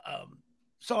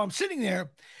I'm sitting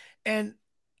there, and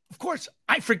of course,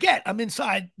 I forget I'm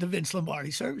inside the Vince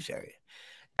Lombardi service area,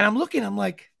 and I'm looking. I'm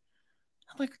like,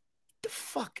 the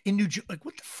fuck in New Jersey? Like,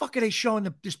 what the fuck are they showing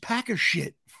this Packer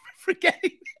shit?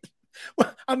 Forgetting.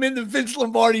 I'm in the Vince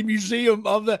Lombardi Museum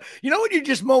of the. You know when you're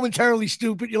just momentarily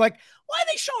stupid? You're like, why are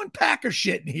they showing Packer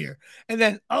shit in here? And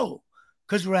then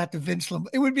because we're at the Vince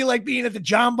Lombardi. It would be like being at the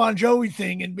John Bon Jovi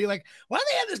thing and be like, why do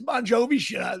they have this Bon Jovi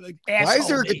shit? Like, why is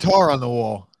there a guitar on the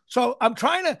wall? So I'm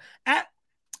trying to at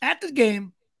the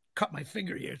game. Cut my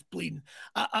finger here; it's bleeding.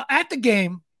 At the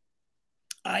game,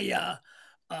 I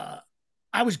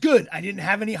was good. I didn't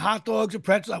have any hot dogs or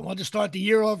pretzels. I wanted to start the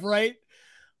year off right.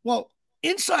 Well,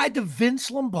 inside the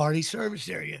Vince Lombardi service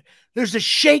area, there's a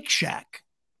Shake Shack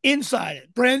inside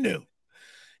it, brand new.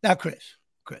 Now, Chris,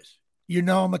 you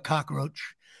know I'm a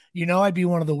cockroach. You know I'd be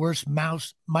one of the worst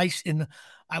mice in.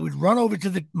 I would run over to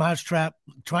the mousetrap,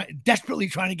 desperately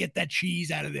trying to get that cheese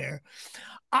out of there.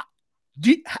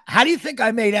 How do you think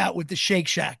I made out with the Shake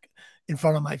Shack in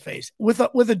front of my face with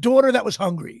a daughter that was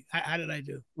hungry? How did I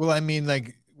do? Well, I mean,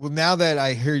 now that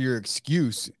I hear your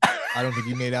excuse, I don't think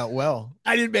you made out well.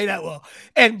 I didn't make out well.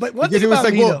 But one thing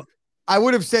about me, though, I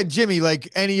would have said, Jimmy, like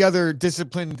any other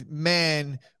disciplined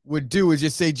man would do, is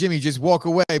just say, Jimmy, just walk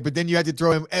away. But then you had to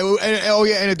throw him. And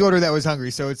a daughter that was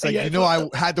hungry. So it's like, I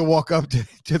had to walk up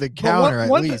to the counter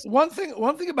at least. One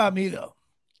thing about me, though,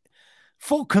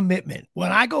 full commitment.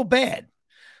 When I go bad,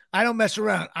 I don't mess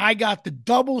around. I got the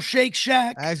double Shake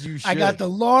Shack. As you should. I got the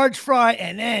large fry,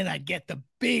 and then I get the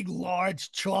big,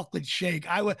 large chocolate shake.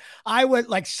 I went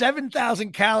like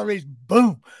 7,000 calories.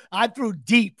 Boom. I threw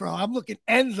deep, bro. I'm looking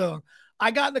end zone.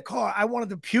 I got in the car. I wanted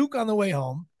to puke on the way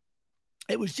home.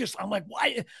 It was just, I'm like,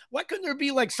 why couldn't there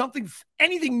be like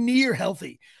anything near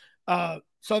healthy?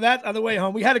 So that on the way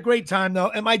home, we had a great time though.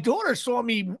 And my daughter saw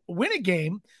me win a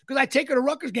game because I take her to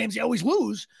Rutgers games. They always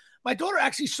lose. My daughter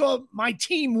actually saw my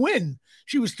team win.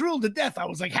 She was thrilled to death. I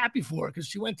was like happy for her because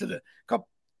she went to the couple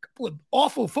of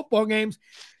awful football games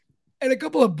and a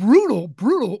couple of brutal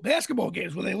basketball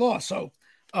games where they lost. So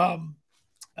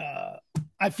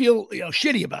I feel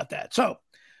shitty about that. So,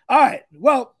 all right.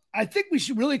 Well, I think we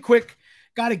should really quick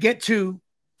got to get to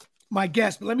my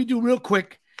guest, but let me do real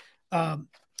quick my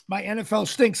NFL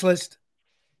stinks list.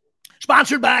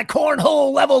 Sponsored by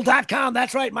cornholelevel.com.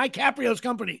 That's right, Mike Caprio's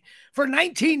company. For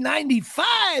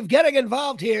 $19.95, getting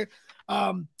involved here.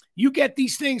 You get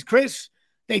these things, Chris.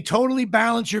 They totally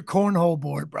balance your cornhole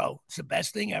board, bro. It's the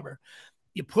best thing ever.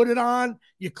 You put it on,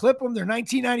 you clip them. They're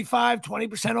 $19.95,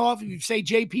 20% off. If you say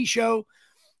JP Show,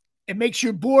 it makes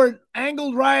your board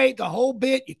angled right, the whole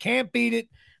bit. You can't beat it.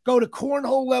 Go to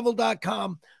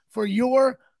cornholelevel.com for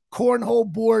your cornhole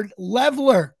board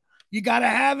leveler. You got to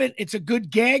have it. It's a good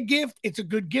gag gift. It's a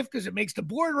good gift because it makes the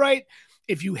board right.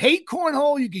 If you hate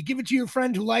cornhole, you could give it to your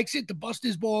friend who likes it to bust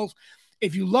his balls.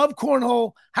 If you love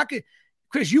cornhole, how could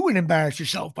Chris? You wouldn't embarrass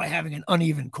yourself by having an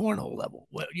uneven cornhole level.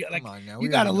 Well, Come on now, you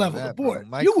got to level the board.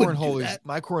 My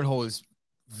cornhole is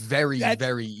very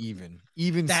even.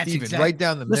 Even Steven, right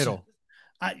down the middle.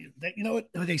 You know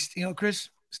what Chris?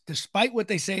 Despite what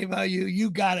they say about you, you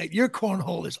got it. Your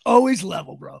cornhole is always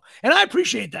level, bro. And I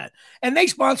appreciate that. And they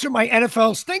sponsor my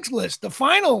NFL stinks list, the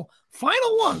final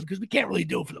one, because we can't really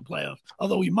do it for the playoffs,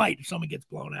 although we might if someone gets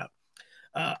blown out.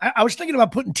 I was thinking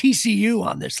about putting TCU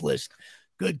on this list.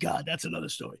 Good God, that's another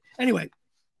story. Anyway,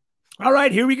 all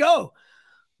right, here we go.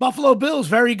 Buffalo Bills,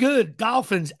 very good.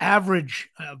 Dolphins, average.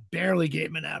 Barely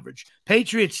gave them an average.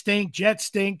 Patriots stink. Jets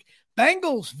stink.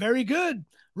 Bengals, very good.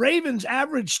 Ravens,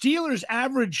 average. Steelers,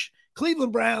 average.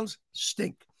 Cleveland Browns,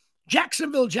 stink.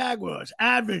 Jacksonville Jaguars,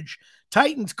 average.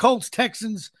 Titans, Colts,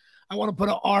 Texans, I want to put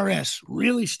a RS,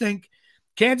 really stink.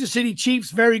 Kansas City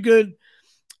Chiefs, very good.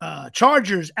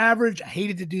 Chargers, average. I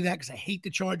hated to do that because I hate the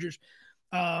Chargers.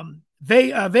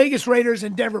 Vegas Raiders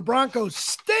and Denver Broncos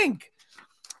stink.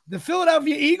 The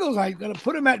Philadelphia Eagles, I'm going to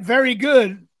put them at very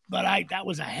good, but that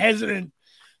was a hesitant.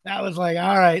 That was like,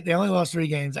 all right, they only lost 3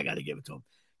 games. I got to give it to them.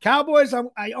 Cowboys,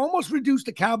 I almost reduced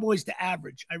the Cowboys to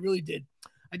average. I really did.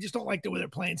 I just don't like the way they're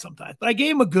playing sometimes. But I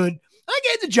gave them a good. I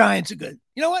gave the Giants a good.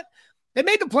 You know what? They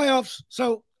made the playoffs,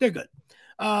 so they're good.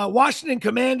 Washington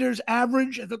Commanders,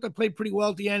 average. I thought they played pretty well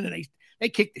at the end, and they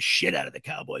kicked the shit out of the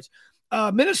Cowboys.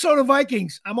 Minnesota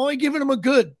Vikings, I'm only giving them a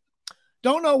good.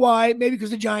 Don't know why. Maybe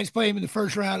because the Giants play them in the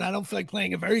first round. I don't feel like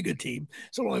playing a very good team,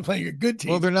 so I'm only playing a good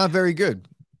team. Well, they're not very good.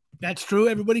 That's true.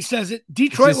 Everybody says it.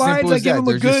 Detroit Lions, I give them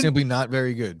a good. They're just simply not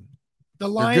very good. The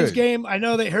Lions game, I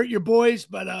know they hurt your boys,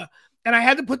 but and I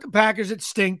had to put the Packers at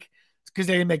stink because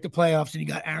they didn't make the playoffs, and you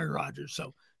got Aaron Rodgers.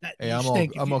 So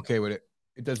I'm okay with it.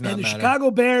 It does not matter. And the Chicago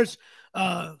Bears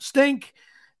stink.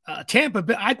 Tampa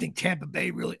Bay, I think Tampa Bay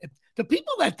really. The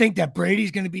people that think that Brady's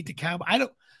going to beat the Cowboys,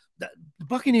 the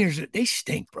Buccaneers, they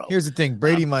stink, bro. Here's the thing: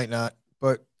 Brady might not,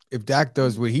 but if Dak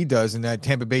does what he does and that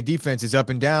Tampa Bay defense is up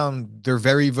and down, they're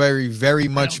very, very, very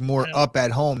much more up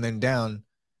at home than down.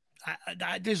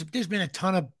 There's been a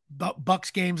ton of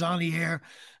Bucks games on the air.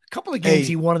 A couple of games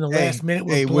he won in the last minute.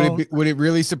 Would it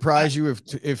really surprise you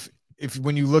if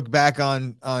when you look back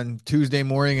on Tuesday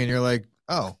morning and you're like,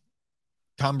 oh,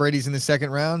 Tom Brady's in the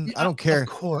second round? I don't care.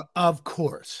 Of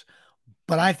course.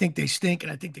 But I think they stink,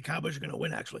 and I think the Cowboys are going to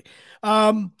win, actually.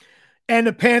 And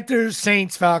the Panthers,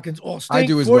 Saints, Falcons all stink. I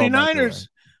do as 49ers,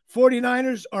 well.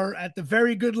 49ers are at the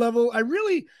very good level.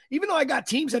 Even though I got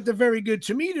teams at the very good,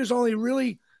 to me, there's only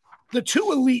really the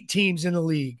 2 elite teams in the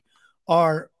league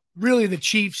are really the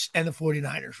Chiefs and the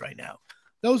 49ers right now.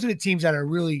 Those are the teams that are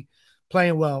really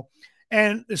playing well.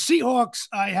 And the Seahawks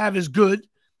I have is good.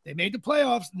 They made the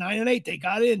playoffs, 9-8. They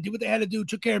got in, did what they had to do,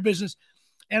 took care of business.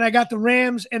 And I got the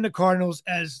Rams and the Cardinals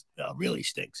as really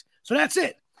stinks. So that's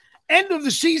it. End of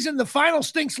the season, the final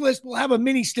stinks list. We'll have a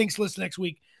mini stinks list next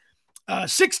week.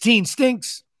 16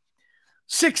 stinks,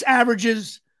 6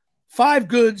 averages, 5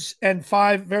 goods, and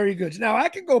 5 very goods. Now, I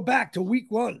can go back to week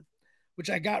 1, which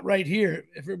I got right here,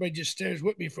 if everybody just stares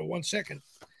with me for 1 second.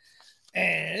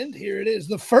 And here it is.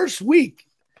 The first week.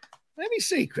 Let me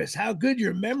see, Chris, how good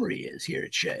your memory is here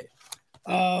at Shea.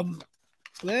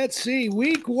 Let's see.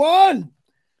 Week 1.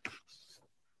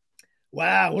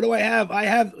 Wow. What do I have? I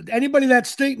have anybody that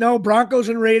stink? No, Broncos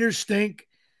and Raiders stink.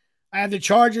 I have the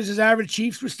Chargers as average.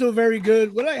 Chiefs were still very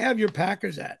good. What do I have your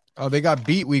Packers at? Oh, they got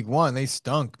beat week 1. They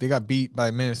stunk. They got beat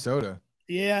by Minnesota.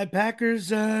 Yeah,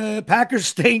 Packers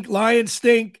stink. Lions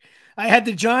stink. I had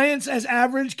the Giants as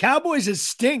average. Cowboys as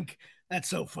stink. That's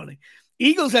so funny.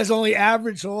 Eagles as only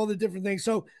average, so all the different things.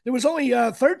 So there was only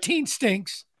 13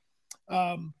 stinks.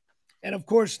 And of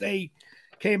course, they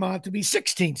came on to be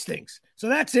 16 stinks. So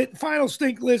that's it. Final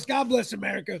stink list. God bless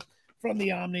America from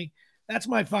the Omni. That's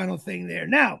my final thing there.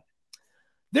 Now,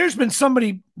 there's been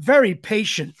somebody very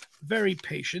patient,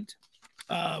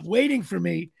 waiting for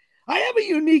me. I have a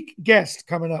unique guest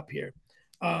coming up here.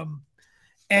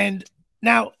 And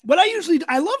now,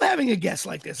 I love having a guest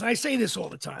like this. And I say this all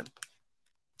the time.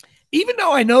 Even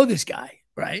though I know this guy,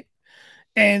 right?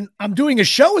 And I'm doing a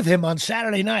show with him on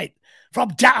Saturday night from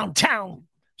downtown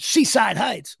Seaside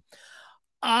Heights.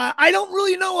 I don't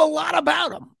really know a lot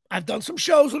about him. I've done some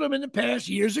shows with him in the past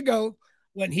years ago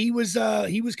when he was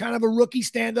kind of a rookie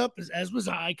stand-up, as was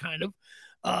I, kind of.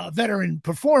 Veteran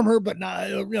performer, but not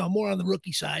more on the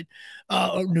rookie side,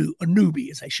 a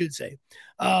newbie, as I should say.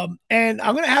 And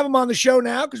I'm going to have him on the show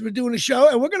now because we're doing a show,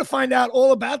 and we're going to find out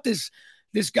all about this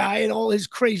guy and all his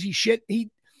crazy shit.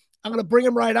 I'm going to bring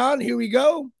him right on. Here we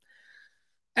go,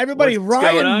 everybody.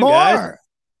 Ryan Maher, guys?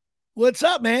 What's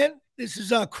up, man? This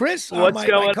is Chris. What's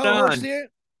going my co-host on? Here.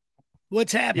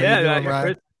 What's happening? Yeah,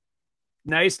 Chris.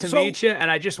 Nice to meet you.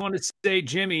 And I just want to say,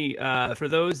 Jimmy, for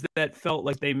those that felt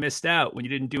like they missed out when you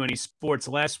didn't do any sports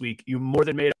last week, you more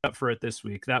than made up for it this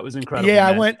week. That was incredible. Yeah,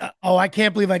 man. I went. I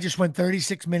can't believe I just went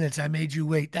 36 minutes. I made you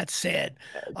wait. That's sad.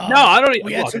 No, I don't even.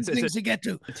 We had some things to get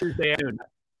to. Tuesday afternoon.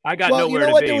 I got nowhere you know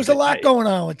to what? be. There was a lot going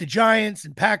on with the Giants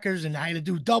and Packers, and I had to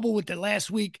do double with the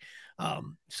last week.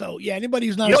 So yeah, anybody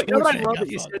who's not a sports fan, love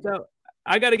that you said that.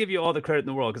 I got to give you all the credit in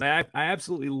the world because I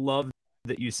absolutely love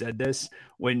that you said this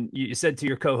when you said to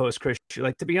your co-host Chris, you're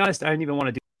like, to be honest, I didn't even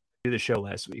want to do the show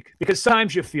last week because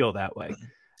sometimes you feel that way.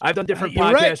 I've done different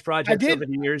podcast projects over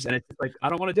the years, and it's like I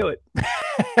don't want to do it.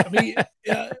 I mean,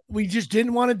 we just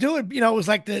didn't want to do it. It was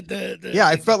like the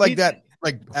I felt like that.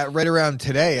 Like at right around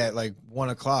today at like 1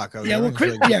 o'clock.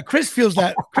 Chris feels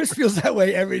that. Chris feels that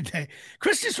way every day.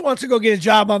 Chris just wants to go get a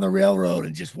job on the railroad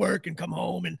and just work and come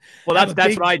home and. Well,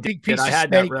 that's what I did. I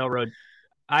had that railroad.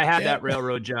 I had that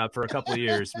railroad job for a couple of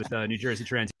years with New Jersey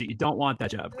Transit. You don't want that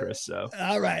job, Chris. So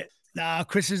all right.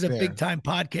 Chris is a big time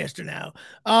podcaster now.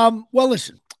 Well,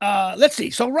 listen. Let's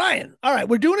see. So Ryan, all right,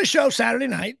 we're doing a show Saturday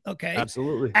night. Okay.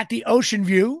 Absolutely. At the Ocean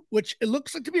View, which it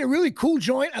looks like to be a really cool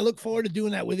joint. I look forward to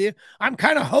doing that with you. I'm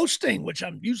kind of hosting, which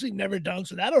I'm usually never done.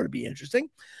 So that ought to be interesting.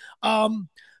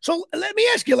 So let me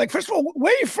ask you, like, first of all,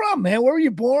 where are you from, man? Where were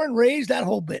you born, raised, that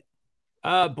whole bit?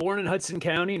 Born in Hudson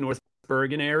County, North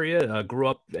Bergen area. Grew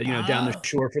up, down the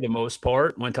shore for the most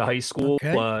part. Went to high school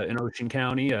in Ocean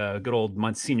County. Good old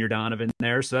Monsignor Donovan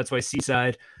there. So that's why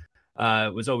Seaside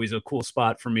was always a cool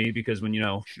spot for me because when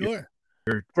you're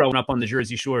growing up on the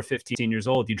Jersey Shore, 15 years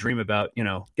old, you dream about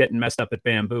getting messed up at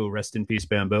Bamboo. Rest in peace,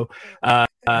 Bamboo.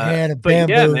 Bamboo.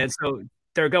 Yeah, man. So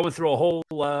they're going through a whole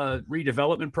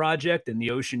redevelopment project, and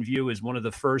the Ocean View is one of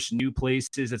the first new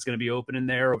places that's going to be opening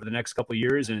there over the next couple of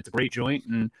years, and it's a great joint.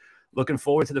 And looking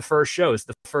forward to the first show. It's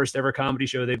the first ever comedy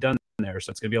show they've done there, so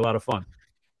it's going to be a lot of fun.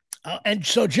 And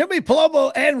so Jimmy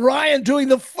Palumbo and Ryan doing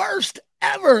the first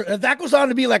ever. If that goes on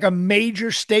to be like a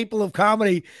major staple of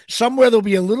comedy, somewhere there'll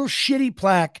be a little shitty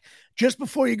plaque just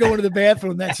before you go into the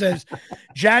bathroom that says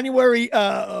January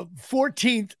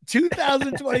 14th,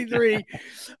 2023.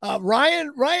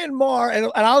 Ryan Maher,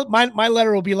 and my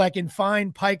letter will be like in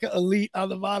fine pica elite on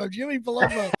the bottom. Jimmy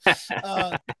Palumbo.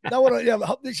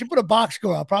 They should put a box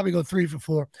score. I'll probably go 3 for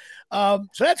 4.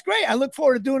 So that's great. I look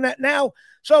forward to doing that now.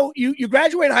 So you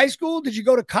graduated high school. Did you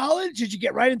go to college? Did you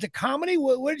get right into comedy?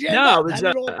 What did you? No,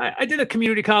 I did a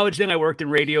community college. Then I worked in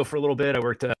radio for a little bit. I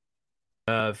worked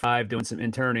 5 doing some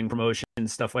interning, promotion,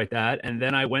 stuff like that. And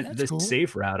then I went the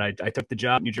safe route. I took the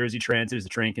job at New Jersey Transit as a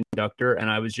train conductor, and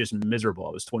I was just miserable. I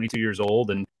was 22 years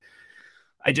old, and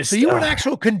so you were an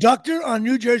actual conductor on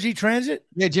New Jersey Transit?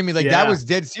 Yeah, Jimmy, that was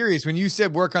dead serious. When you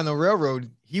said work on the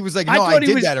railroad, he was like, no, I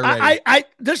did that already.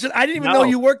 Listen, I didn't even know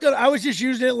you worked on it. I was just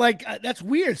using it like, that's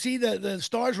weird. See, the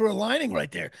stars were aligning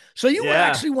right there. So you were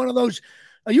actually one of those,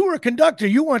 you were a conductor.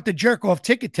 You weren't the jerk off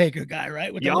ticket taker guy,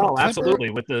 right? With absolutely.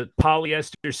 With the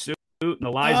polyester suit and the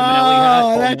Liza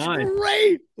Minnelli hat. That's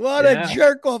great. What a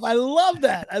jerk off. I love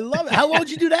that. I love it. How long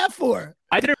did you do that for?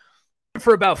 I did it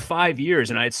for about 5 years,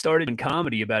 and I had started in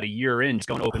comedy about a year in, just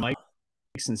going to open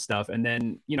mics and stuff. And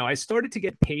then, I started to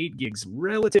get paid gigs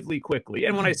relatively quickly.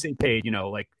 And when I say paid,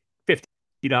 like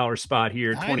 $50 spot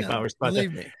here, $25 spot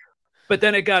there. But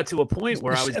then it got to a point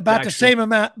where I was about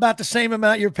the same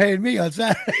amount you're paying me on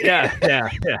Saturday. Yeah.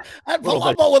 I'd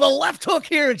Palumbo with a left hook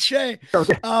here at Shea.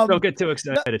 Don't get too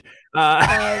excited.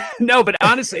 No, but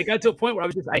honestly, it got to a point where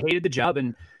I hated the job,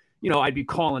 and I'd be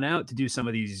calling out to do some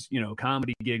of these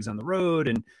comedy gigs on the road,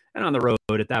 and on the road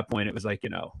at that point it was like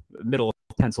middle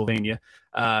of Pennsylvania,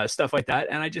 stuff like that,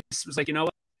 and I just was like,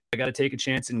 what, I got to take a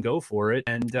chance and go for it,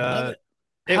 and it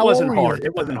wasn't hard.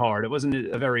 It wasn't hard. It wasn't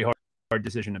a very hard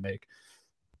decision to make.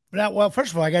 Well,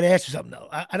 first of all, I got to ask you something, though.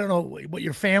 I don't know what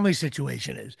your family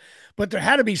situation is, but there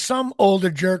had to be some older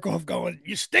jerk off going,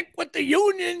 you stick with the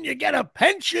union, you get a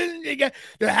pension,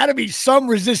 there had to be some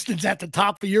resistance at the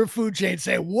top of your food chain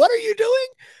saying, what are you doing?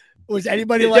 Was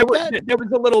anybody that? There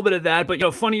was a little bit of that, but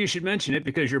funny you should mention it,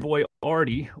 because your boy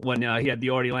Artie, when he had the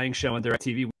Artie Lang show on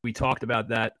DirecTV, we talked about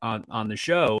that on the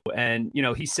show, and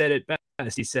he said it best.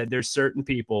 He said there's certain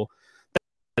people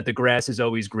that the grass is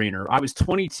always greener. I was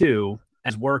 22.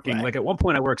 As working, right. Like at one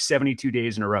point I worked 72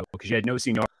 days in a row because you had no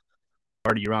seniority,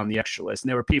 you're on the extra list. And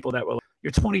there were people that were like, you're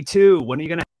 22. When are you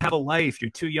going to have a life? You're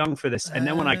too young for this. And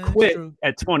then when I quit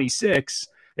at 26,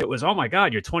 it was, oh my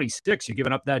God, you're 26. You're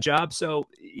giving up that job. So,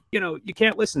 you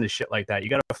can't listen to shit like that. You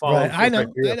got to follow. Right. I know.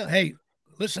 Hey,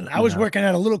 listen, I was working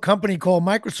at a little company called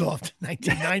Microsoft in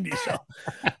 1990. So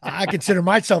I consider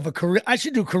myself a career. I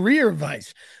should do career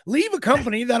advice. Leave a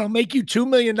company that'll make you $2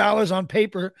 million on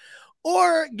paper,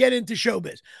 or get into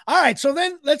showbiz. All right. So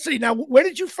then let's see. Now, where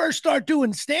did you first start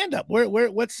doing stand-up? Where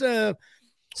was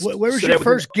your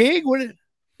first gig?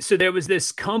 So there was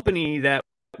this company that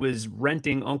was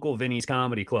renting Uncle Vinny's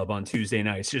Comedy Club on Tuesday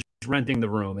nights, just renting the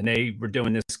room. And they were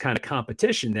doing this kind of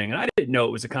competition thing. And I didn't know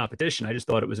it was a competition. I just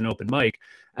thought it was an open mic.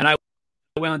 And I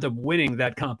wound up winning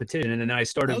that competition. And then I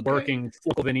started working for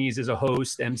Uncle Vinny's as a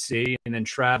host, MC, and then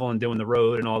traveling, doing the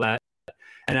road and all that.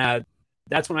 And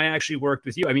that's when I actually worked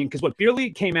with you. I mean, because Beer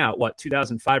League came out,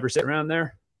 2005 or so, around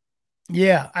there?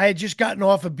 Yeah, I had just gotten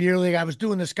off of Beer League. I was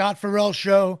doing the Scott Farrell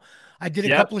show. I did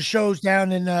a couple of shows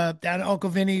down at Uncle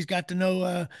Vinny's, got to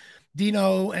know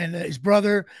Dino and his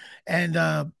brother.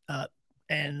 And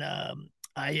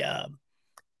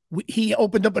he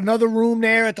opened up another room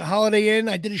there at the Holiday Inn.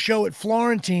 I did a show at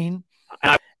Florentine.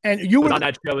 And you were on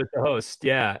that show as the host.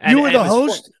 Yeah. You were the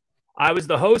host? I was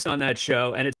the host on that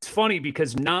show, and it's funny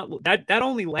because that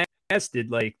only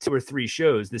lasted like 2 or 3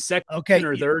 shows. The second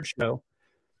or third show,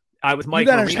 I was Mike.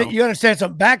 You understand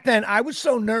something? Back then, I was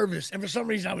so nervous, and for some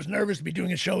reason, I was nervous to be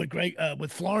doing a show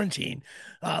with Florentine,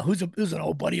 who's an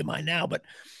old buddy of mine now. But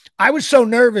I was so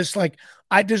nervous, like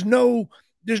there's no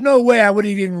way I would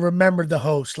even remember the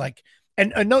host, like.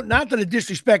 And no, not that a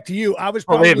disrespect to you. I was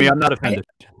probably. Believe me, I'm not offended.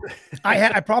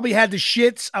 I probably had the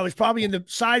shits. I was probably in the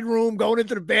side room, going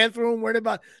into the bathroom, worried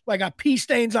about I got pee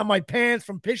stains on my pants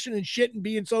from pissing and shit and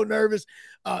being so nervous.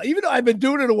 Even though I've been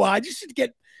doing it a while, I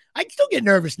still get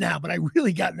nervous now, but I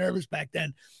really got nervous back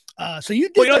then. So you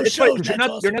did those shows. You're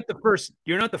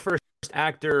not the first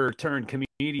actor turned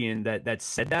comedian that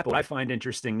said that. But what I find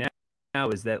interesting now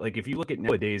is that, like, if you look at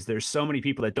nowadays, there's so many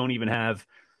people that don't even have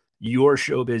your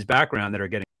showbiz background that are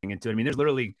getting into it. I mean, there's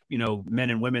literally,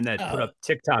 men and women that put up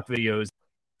TikTok videos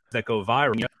that go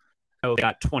viral. They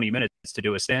got 20 minutes to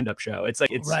do a stand-up show. It's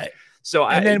like, it's right. So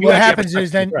and then what happens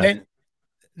is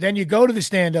then you go to the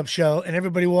stand-up show and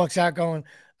everybody walks out going,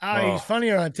 he's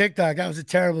funnier on TikTok. That was a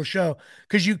terrible show.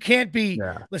 Because you can't be,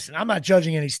 listen, I'm not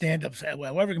judging any stand-ups.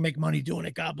 Well, whoever can make money doing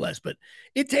it, God bless. But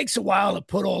it takes a while to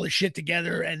put all the shit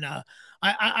together. And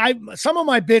I some of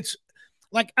my bits,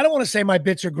 like, I don't want to say my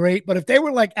bits are great, but if they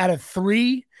were like at a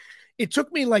 3, it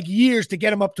took me like years to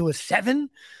get them up to a 7.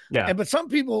 Yeah. But some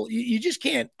people, you just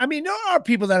can't. I mean, there are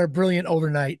people that are brilliant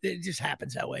overnight. It just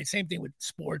happens that way. Same thing with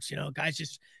sports, guys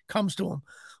just comes to them.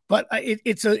 But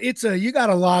it's a you got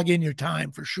to log in your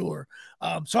time for sure.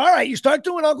 So, all right, you start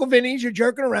doing Uncle Vinny's, you're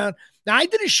jerking around. Now, I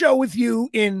did a show with you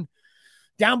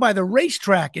down by the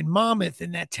racetrack in Monmouth,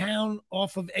 in that town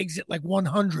off of exit like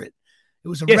 100. It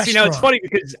was a restaurant. It's funny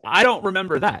because I don't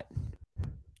remember that.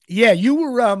 Yeah, you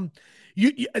were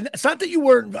it's not that you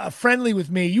weren't friendly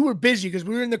with me. You were busy because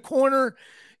we were in the corner.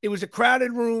 It was a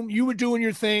crowded room. You were doing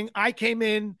your thing. I came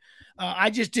in.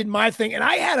 I just did my thing. And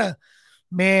I had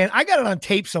I got it on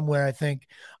tape somewhere, I think.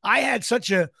 I had such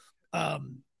the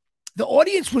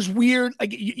audience was weird.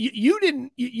 Like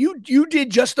you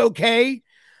did just okay.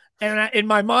 And in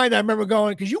my mind, I remember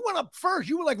going, because you went up first.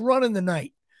 You were like running the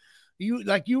night.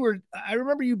 I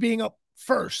remember you being up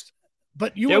first,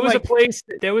 but there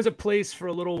was a place for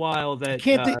a little while that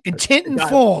in Tinton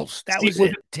Falls. That was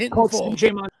it. Tinton Falls.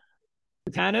 CJ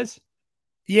Montana's.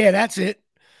 Yeah, that's it.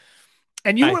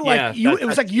 And you were like, it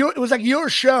was like your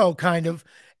show kind of.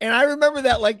 And I remember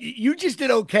that, like, you just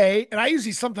did okay. And I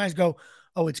usually sometimes go,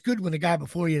 oh, it's good when the guy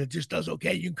before you just does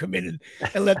okay. You can come in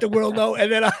and let the world know.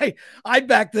 And then I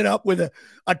backed it up with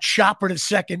a chopper to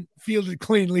second, fielded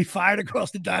cleanly, fired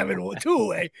across the diamond, 2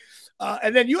 away.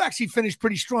 And then you actually finished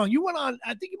pretty strong. You went on,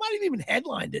 I think you might have even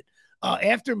headlined it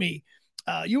after me.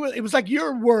 It was like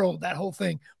your world, that whole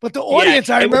thing. But the audience,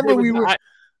 I remember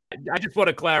I just want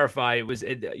to clarify. It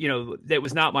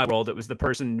was not my world. It was the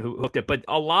person who hooked it. But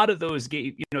a lot of those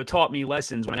taught me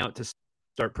lessons when I went out to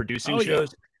start producing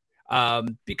shows. Yeah.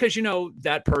 Because,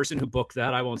 that person who booked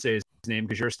that, I won't say his name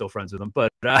because you're still friends with him.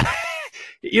 But, a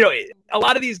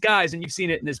lot of these guys, and you've seen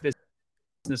it in this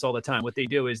business all the time, what they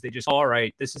do is they just, all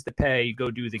right, this is the pay, go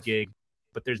do the gig.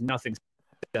 But there's nothing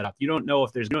set up. You don't know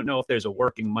if there's a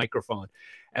working microphone.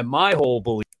 And my whole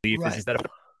belief is that if I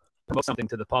promote something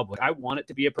to the public, I want it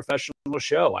to be a professional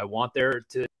show. I want there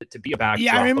to be a backdrop.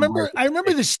 Yeah, I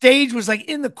remember the stage was like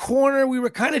in the corner. We were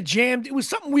kind of jammed. It was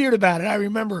something weird about it. I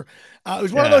remember it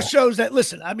was one of those shows that,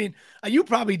 listen, I mean, you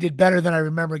probably did better than I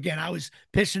remember. Again, I was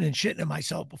pissing and shitting at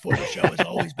myself before the show, as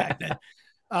always back then.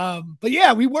 But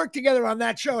yeah, we worked together on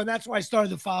that show, and that's why I started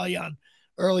to follow you on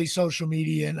early social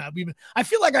media. And I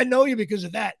feel like I know you because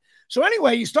of that. So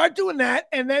anyway, you start doing that,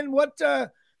 and then what?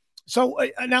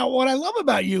 Now what I love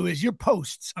about you is your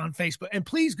posts on Facebook, and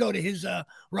please go to his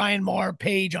Ryan Maher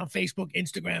page on Facebook,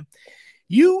 Instagram.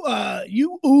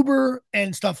 You Uber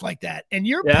and stuff like that, and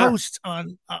your posts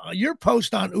on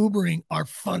Ubering are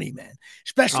funny, man.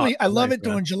 Especially, I love it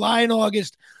during July and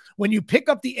August when you pick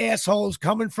up the assholes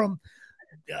coming from.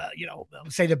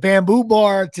 Say the Bamboo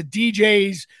Bar to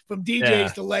DJs, from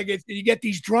DJs to Leggett. You get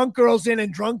these drunk girls in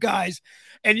and drunk guys,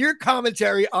 and your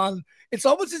commentary on it's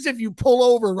almost as if you pull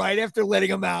over right after letting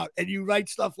them out, and you write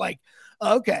stuff like,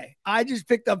 "Okay, I just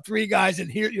picked up 3 guys, and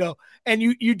here, and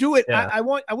you do it." Yeah.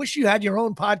 I wish you had your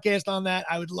own podcast on that.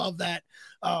 I would love that.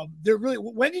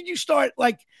 When did you start?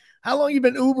 Like, how long you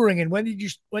been Ubering, and when did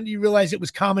you realize it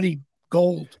was comedy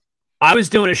gold? I was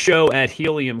doing a show at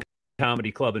Helium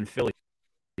Comedy Club in Philly.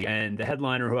 And the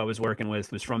headliner who I was working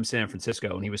with was from San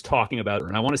Francisco, and he was talking about it.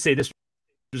 And I want to say this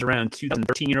was around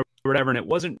 2013 or whatever, and it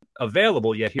wasn't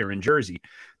available yet here in Jersey.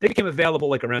 They became available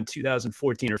like around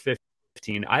 2014 or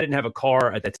 15. I didn't have a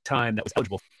car at that time that was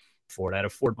eligible for it. I had a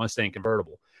Ford Mustang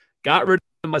convertible. Got rid of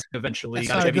the Mustang eventually. That's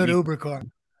not a good Uber car.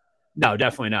 No,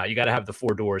 definitely not. You got to have the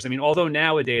 4 doors. I mean, although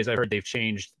nowadays I heard they've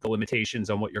changed the limitations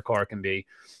on what your car can be.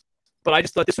 But I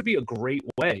just thought this would be a great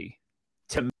way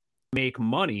to make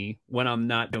money when I'm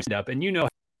not doing stand-up. And you know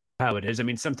how it is. I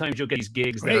mean, sometimes you'll get these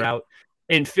gigs that are out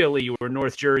in Philly or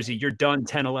North Jersey. You're done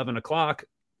 10, 11 o'clock.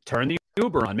 Turn the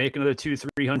Uber on, make another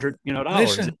 $200-300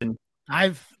 dollars. Listen,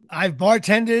 I've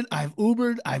bartended, I've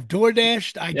Ubered, I've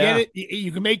DoorDashed. I get it.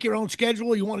 You can make your own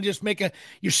schedule. You want to just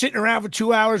you're sitting around for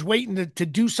 2 hours waiting to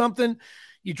do something.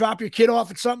 You drop your kid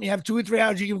off at something. You have 2 or 3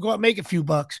 hours. You can go out and make a few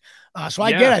bucks. So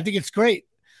I get it. I think it's great.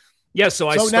 Yeah. So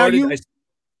I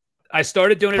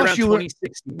started doing it around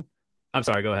 2016. I'm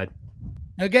sorry, go ahead.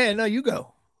 Okay, no, you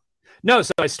go. No,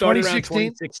 so I started around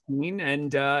 2016,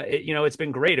 and it's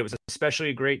been great. It was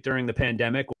especially great during the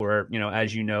pandemic, where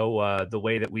as the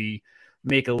way that we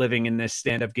make a living in this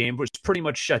stand-up game was pretty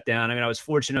much shut down. I mean, I was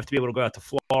fortunate enough to be able to go out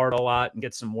to Florida a lot and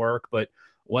get some work, but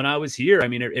when I was here, I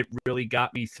mean, it really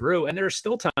got me through. And there are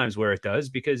still times where it does,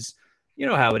 because you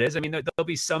know how it is. I mean, there'll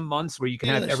be some months where you can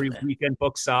have every weekend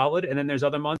book solid, and then there's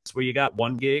other months where you got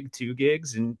 1 gig, 2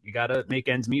 gigs, and you got to make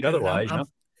ends meet otherwise.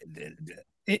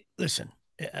 Listen,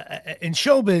 in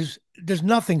showbiz, there's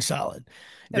nothing solid.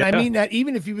 And I mean that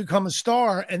even if you become a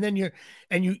star and then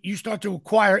you start to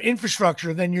acquire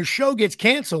infrastructure, then your show gets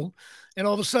canceled. And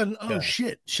all of a sudden,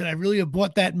 shit, should I really have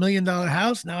bought that $1 million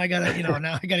house? Now I gotta,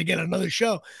 now I gotta get another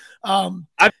show.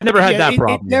 I've never had that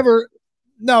problem.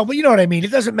 No, but you know what I mean? It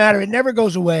doesn't matter. It never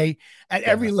goes away at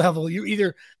every level. You're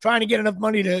either trying to get enough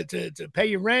money to pay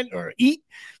your rent or eat,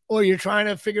 or you're trying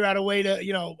to figure out a way to,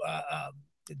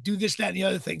 do this, that, and the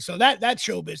other thing. So that's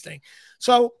showbiz thing.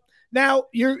 So now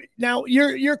your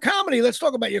comedy. Let's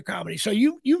talk about your comedy. So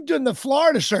you've done the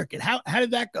Florida circuit. How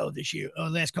did that go this year? Or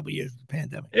the last couple of years of the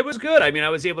pandemic? It was good. I mean, I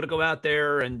was able to go out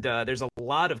there, and there's a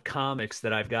lot of comics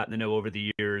that I've gotten to know over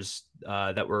the years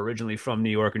that were originally from New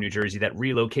York or New Jersey that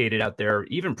relocated out there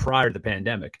even prior to the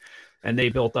pandemic, and they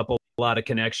built up a lot of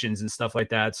connections and stuff like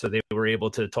that. So they were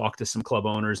able to talk to some club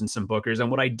owners and some bookers.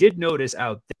 And what I did notice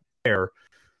out there,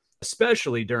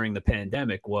 especially during the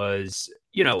pandemic, was,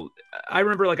 I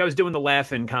remember I was doing the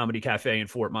Laugh-In Comedy Cafe in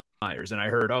Fort Myers, and I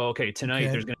heard,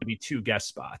 tonight there's going to be 2 guest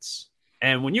spots.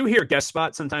 And when you hear guest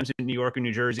spots, sometimes in New York or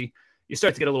New Jersey, you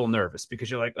start to get a little nervous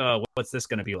because you're like, oh, what's this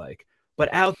going to be like?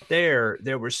 But out there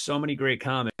were so many great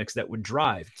comics that would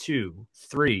drive 2,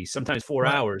 3, sometimes 4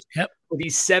 hours for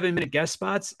these 7-minute guest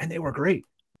spots, and they were great.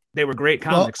 They were great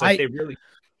comics. Well, they really,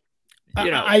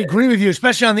 I agree with you,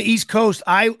 especially on the East Coast.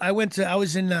 I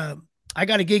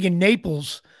got a gig in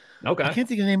Naples. Okay. I can't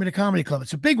think of the name of the comedy club.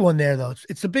 It's a big one there, though.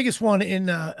 It's the biggest one in.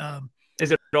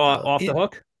 Is it off the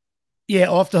hook? Yeah,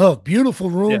 Off the Hook. Beautiful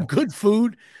room, good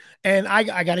food, and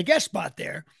I got a guest spot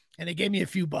there, and they gave me a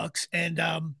few bucks. And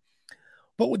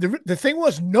but the thing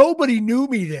was, nobody knew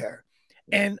me there,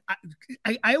 and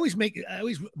I always mix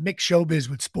showbiz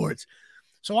with sports.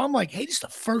 So I'm like, hey, this is the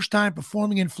first time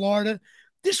performing in Florida.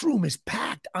 This room is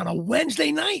packed on a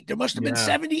Wednesday night. There must have been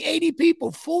 70, 80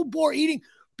 people, full bore eating,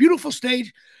 beautiful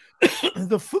stage.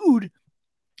 The food,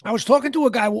 I was talking to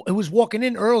a guy who was walking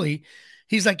in early.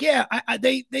 He's like, yeah,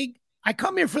 I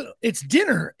come here for, it's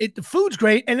dinner. The food's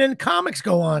great. And then comics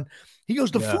go on. He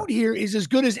goes, the food here is as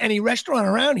good as any restaurant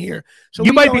around here. So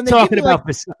you might be talking about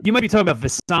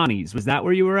Visani's. Was that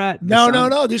where you were at?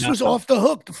 No. This was Off the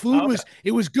Hook. The food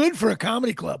it was good for a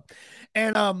comedy club.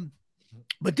 And,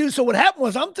 but dude, so what happened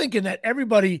was I'm thinking that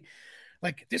everybody,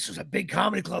 like this was a big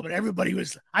comedy club and everybody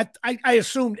was, I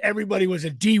assumed everybody was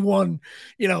a D1,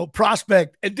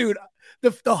 prospect. And dude,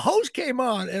 the host came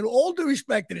on, and all due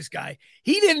respect to this guy,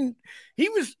 this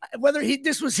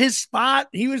was his spot,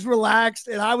 he was relaxed.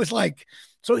 And I was like,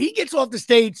 so he gets off the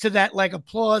stage to that like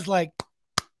applause, like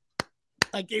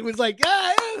it was like,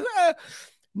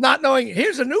 not knowing,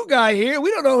 here's a new guy here. We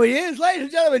don't know who he is. Ladies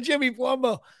and gentlemen, Jimmy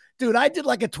Palumbo. Dude, I did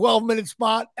like a 12-minute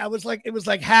spot. It was like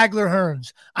Hagler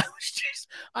Hearns.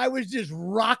 I was just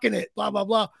rocking it, blah, blah,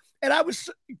 blah. And I was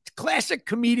classic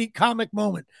comic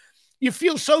moment. You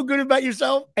feel so good about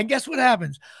yourself. And guess what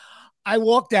happens? I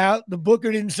walked out. The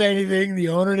booker didn't say anything. The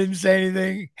owner didn't say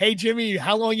anything. Hey, Jimmy,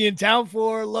 how long you in town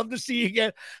for? Love to see you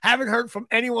again. Haven't heard from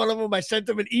any one of them. I sent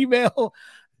them an email.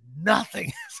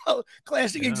 Nothing. So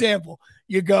classic example.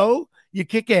 You go, you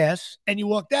kick ass, and you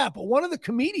walked out. But one of the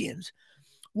comedians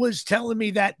was telling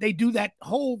me that they do that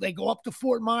they go up to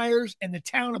Fort Myers and the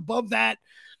town above that,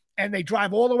 and they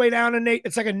drive all the way down to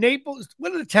it's like a Naples.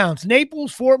 What are the towns?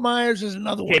 Naples, Fort Myers is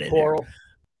another one. Cape Coral.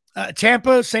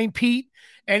 Tampa, St. Pete.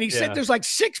 And he said there's like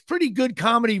 6 pretty good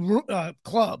comedy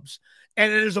clubs,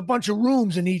 and there's a bunch of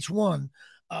rooms in each one.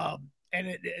 And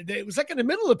it was like in the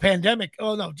middle of the pandemic.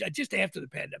 Oh no, just after the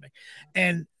pandemic.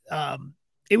 And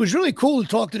it was really cool to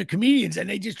talk to the comedians, and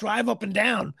they just drive up and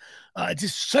down.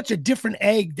 Just such a different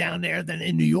egg down there than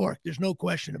in New York. There's no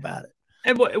question about it.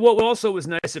 And what also was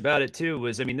nice about it too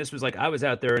was, I mean, this was like, I was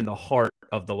out there in the heart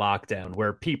of the lockdown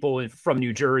where people from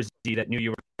New Jersey that knew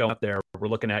you were going up there were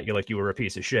looking at you like you were a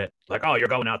piece of shit. Like, oh, you're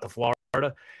going out to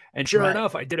Florida. And sure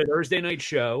enough, I did a Thursday night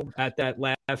show at that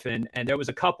Laugh, and there was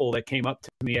a couple that came up to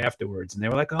me afterwards, and they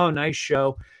were like, oh, nice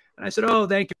show. And I said, oh,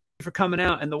 thank you for coming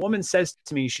out. And the woman says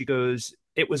to me, she goes,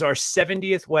 it was our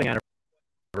 70th wedding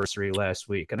anniversary last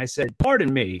week. And I said,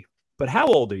 pardon me, but how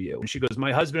old are you? And she goes,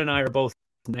 my husband and I are both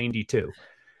 92.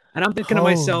 And I'm thinking to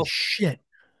myself, shit,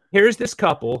 here's this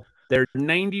couple. They're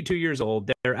 92 years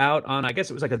old. They're out on, I guess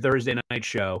it was like a Thursday night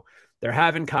show. They're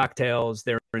having cocktails.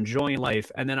 They're enjoying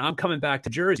life. And then I'm coming back to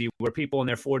Jersey where people in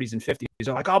their 40s and 50s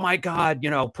are like, oh my God,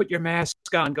 put your mask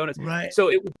on. So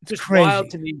it was just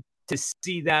wild to me to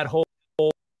see that whole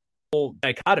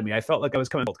dichotomy. I felt like I was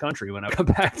coming to old country when I come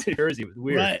back to Jersey. It was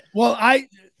weird. Right. Well,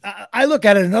 I look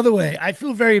at it another way. I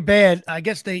feel very bad. I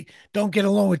guess they don't get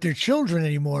along with their children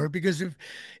anymore, because if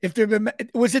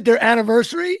was it their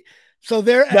anniversary? So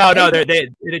they're they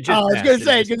just. I was going to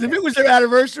say, because if it was their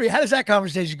anniversary, how does that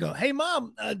conversation go? Hey,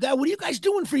 Mom, Dad, what are you guys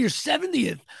doing for your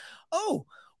 70th? Oh,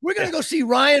 we're going to go see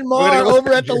Ryan Maher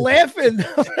over at the Laugh-In.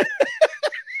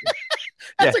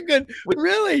 That's a good,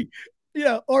 really.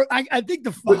 Or I think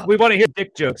we want to hear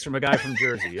dick jokes from a guy from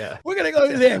Jersey. Yeah, we're gonna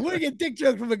go there. We're gonna get dick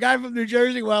jokes from a guy from New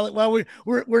Jersey while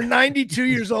we're 92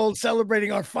 years old,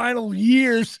 celebrating our final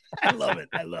years. I love it.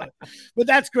 But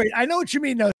that's great. I know what you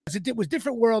mean, though. It was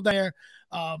different world there.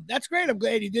 That's great. I'm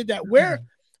glad you did that. Where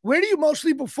do you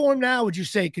mostly perform now? Would you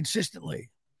say consistently?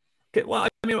 Well,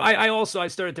 I mean, I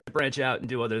started to branch out and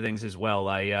do other things as well.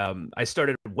 I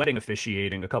started wedding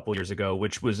officiating a couple years ago,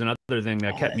 which was another thing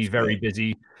that kept me very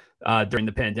busy during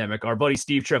the pandemic. Our buddy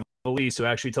Steve Trevelise, who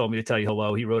actually told me to tell you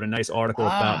hello, he wrote a nice article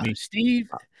about me. Steve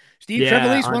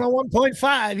Trevelise,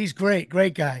 101.5. He's great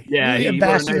guy. Yeah, he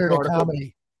ambassador to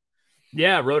comedy.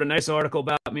 Yeah, wrote a nice article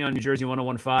about me on New Jersey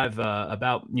 101.5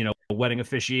 about, wedding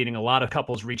officiating. A lot of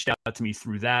couples reached out to me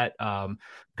through that.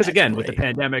 Because again, with the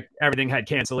pandemic, everything had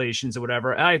cancellations or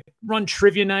whatever. I run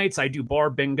trivia nights. I do bar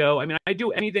bingo. I mean, I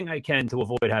do anything I can to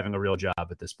avoid having a real job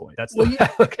at this point. That's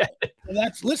okay.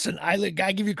 Well, listen, I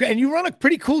give you credit. And you run a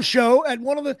pretty cool show at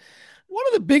one of the one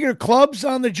of the bigger clubs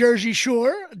on the Jersey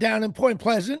Shore down in Point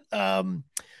Pleasant.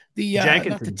 The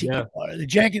not the Tiki Bar, the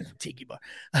Jenkins Tiki Bar,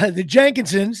 the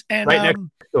Jenkinsons, and right next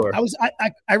door.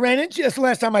 I ran into this the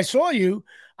last time I saw you.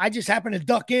 I just happened to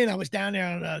duck in. I was down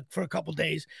there for a couple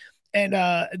days, and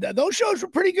those shows were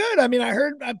pretty good. I mean, I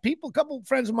heard a couple of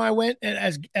friends of mine went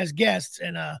as guests,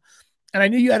 and I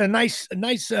knew you had a nice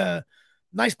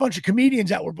bunch of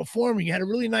comedians that were performing. You had a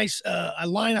really nice a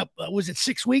lineup. Was it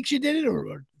 6 weeks you did it,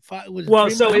 or 5? Was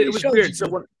it so it was weird.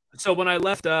 So when I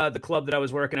left the club that I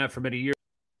was working at for many years,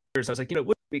 I was like, it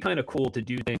would be kind of cool to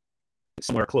do things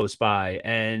somewhere close by.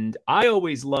 And I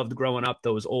always loved growing up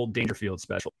those old Dangerfield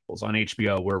specials on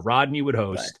HBO where Rodney would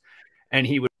host, and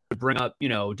he would bring up,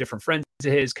 different friends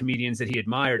of his, comedians that he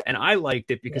admired. And I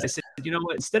liked it because I said, you know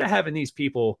what, instead of having these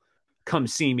people come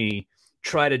see me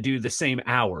try to do the same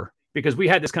hour, because we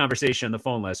had this conversation on the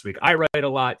phone last week. I write a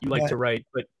lot, you like to write,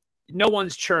 but no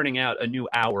one's churning out a new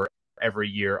hour every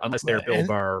year unless they're Bill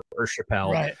Burr or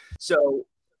Chappelle. Right. So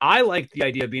I like the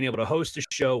idea of being able to host a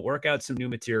show, work out some new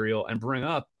material, and bring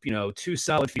up, 2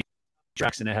 solid feature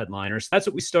tracks and a headliner. So that's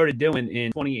what we started doing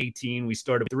in 2018. We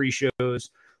started with 3 shows.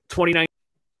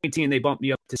 2019, they bumped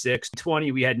me up to 6.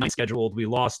 20, we had 9 scheduled. We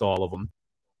lost all of them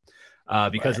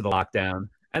because of the lockdown.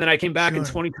 And then I came back in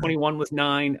 2021 with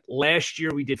 9. Last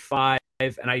year, we did 5.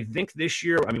 And I think this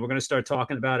year, we're going to start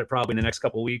talking about it probably in the next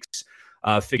couple of weeks,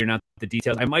 figuring out the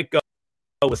details. I might go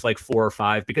with like 4 or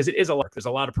 5 because it is a lot. There's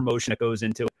a lot of promotion that goes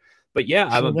into it. But yeah,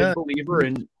 I'm a big believer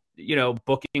in,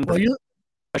 booking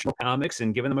professional comics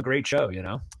and giving them a great show,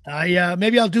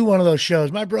 Maybe I'll do one of those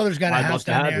shows. My brother's got a house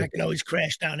down there. I can always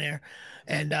crash down there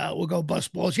and we'll go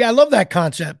bust balls. Yeah, I love that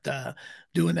concept,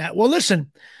 doing that. Well,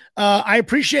 listen, I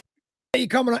appreciate you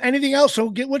coming on. Anything else? So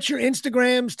what's your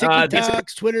Instagrams,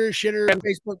 TikToks, Twitter, Shitter,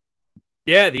 Facebook?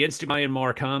 Yeah, the Instagram, Ryan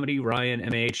Maher Comedy, Ryan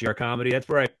Maher Comedy. That's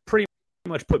where I pretty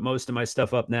much put most of my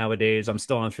stuff up nowadays. I'm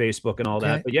still on Facebook and all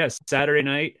that. But yes, Saturday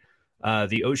night,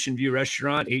 the Ocean View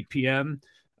Restaurant, 8 p.m.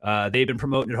 They've been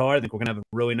promoting it hard. I think we're going to have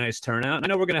a really nice turnout. I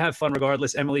know we're going to have fun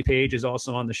regardless. Emily Page is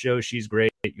also on the show. She's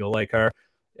great. You'll like her.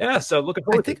 Yeah, so looking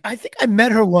forward to it. I think I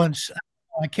met her once.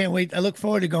 I can't wait. I look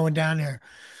forward to going down there.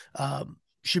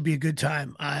 Should be a good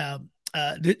time.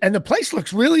 And the place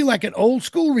looks really like an old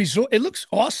school resort. It looks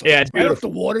awesome. Yeah, it's beautiful. Right off the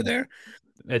water there.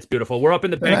 It's beautiful. We're up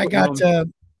in the banquet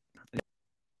room.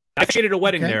 I created a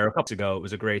wedding there a couple months ago. It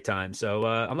was a great time. So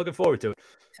I'm looking forward to it.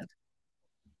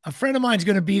 A friend of mine's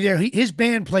going to be there. His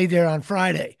band played there on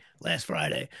last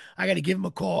Friday. I got to give him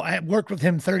a call. I had worked with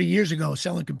him 30 years ago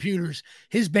selling computers.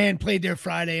 His band played there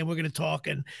Friday, and we're going to talk,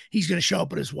 and he's going to show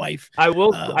up with his wife. I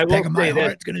will say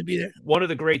that it's going to be there. One of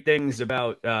the great things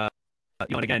about, and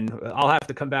again, I'll have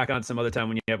to come back on some other time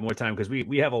when you have more time, because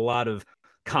we have a lot of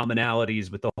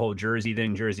commonalities with the whole Jersey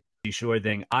thing, Jersey Shore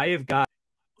thing. I have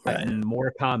gotten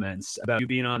more comments about you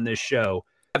being on this show.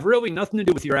 Have really nothing to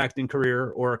do with your acting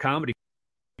career or a comedy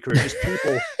career. Just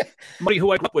people, somebody who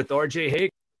I grew up with, RJ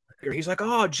Hager. He's like,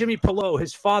 oh, Jimmy Pillow,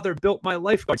 his father built my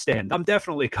lifeguard stand. I'm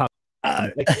definitely coming.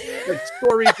 Like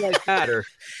stories like that. Or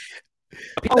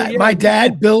my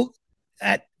dad built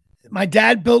my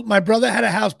brother had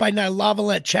a house by Normandy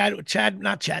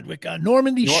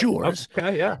Shores.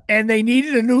 Okay, yeah. And they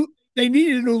needed a new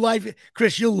life.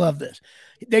 Chris, you'll love this.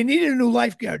 They needed a new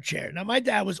lifeguard chair. Now, my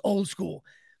dad was old school.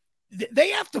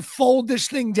 They have to fold this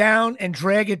thing down and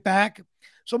drag it back.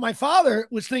 So my father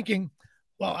was thinking,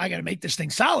 well, I got to make this thing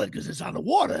solid because it's on the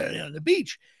water, on the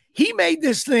beach. He made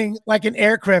this thing like an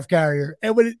aircraft carrier.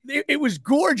 And when it was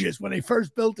gorgeous when they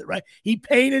first built it, right? He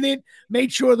painted it,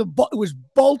 made sure it was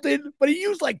bolted, but he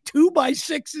used like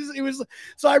 2x6s.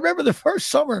 So I remember the first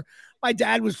summer, my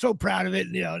dad was so proud of it.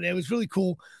 And, it was really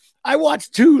cool. I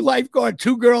watched 2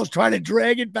 girls try to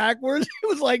drag it backwards. It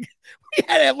was like we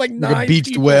had to have like 9 a beached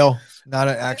people. whale, not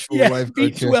an actual lifeguard.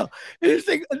 Beached whale.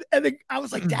 And I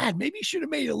was like, Dad, maybe you should have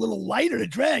made it a little lighter to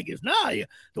drag. He goes, nah,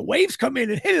 the waves come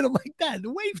in and hit it. I'm like, Dad,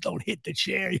 the waves don't hit the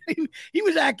chair. He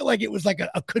was acting like it was like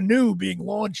a canoe being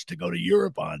launched to go to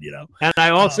Europe on, And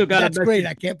I also got that's great.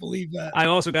 I can't believe that. I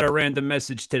also got a random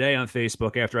message today on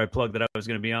Facebook after I plugged that I was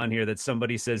going to be on here that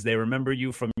somebody says they remember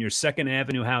you from your 2nd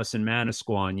Avenue house in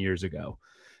Manasquan years ago.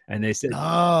 And they said,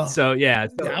 so yeah,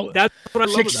 that's what I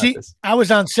love about this. I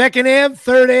was on 2nd Ave,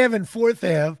 3rd Ave, and 4th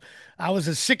Ave. I was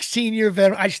a 16-year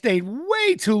veteran. I stayed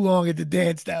way too long at the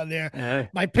dance down there.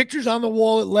 My picture's on the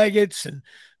wall at Leggett's and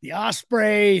the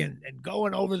Osprey and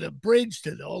going over the bridge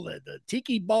to the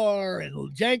Tiki Bar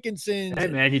and Jenkinson's. Hey,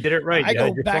 man, you did it right. I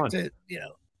go back to,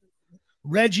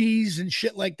 Reggie's and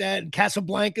shit like that, and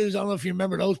Casablanca's. I don't know if you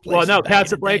remember those places. Well, no,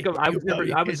 Casablanca. I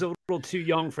was a little too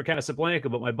young for Casablanca,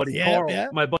 but my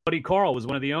buddy Carl was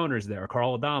one of the owners there.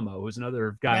 Carl Adamo, who was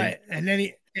another guy. Right. And then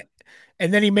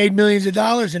And then he made millions of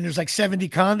dollars, and there's like 70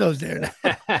 condos there.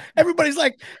 Everybody's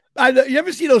like, you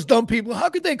ever see those dumb people? How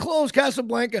could they close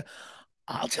Casablanca?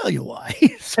 I'll tell you why.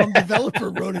 Some developer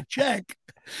wrote a check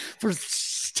for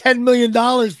 $10 million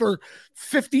for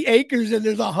 50 acres, and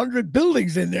there's 100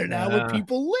 buildings in there now where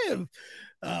people live.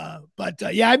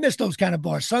 Yeah, I miss those kind of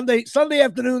bars. Sunday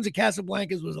afternoons at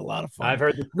Casablanca's was a lot of fun. I've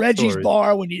heard Reggie's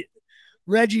bar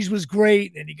Reggie's was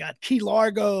great, and you got Key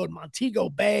Largo and Montego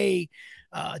Bay.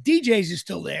 DJs is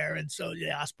still there, and so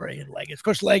Osprey and Leggett's. Of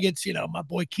course, Leggett's, my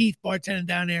boy Keith bartending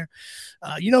down there.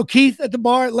 Keith at the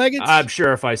bar at Leggett's? I'm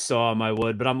sure if I saw him, I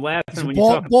would, but I'm laughing when you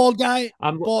talk. Bald guy.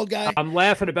 I'm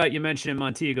laughing about you mentioning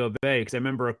Montego Bay because I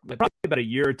remember probably about a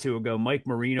year or two ago, Mike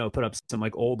Marino put up some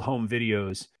like old home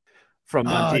videos from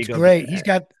Montego. It's great. Bay. He's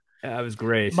got. That was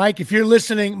great. Mike, if you're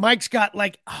listening, Mike's got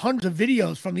like hundreds of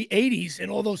videos from the 80s in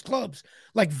all those clubs,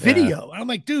 like video. Yeah. And I'm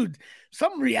like, dude,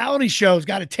 some reality show's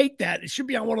got to take that. It should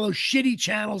be on one of those shitty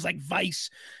channels like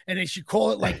Vice, and they should call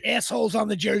it like Assholes on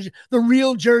the Jersey, the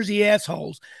real Jersey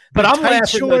assholes. But I'm laughing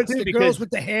shorts, the girls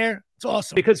with the hair. It's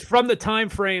awesome. Because from the time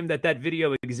frame that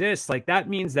video exists, like that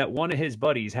means that one of his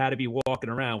buddies had to be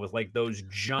walking around with like those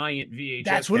giant VHS.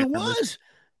 That's what cameras. It was.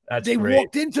 They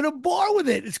walked into the bar with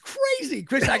it. It's crazy.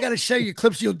 Chris, I got to show you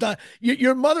clips. You'll die.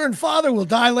 Your mother and father will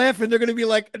die laughing. They're going to be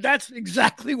like, that's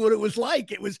exactly what it was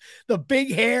like. It was the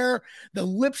big hair, the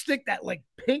lipstick, that like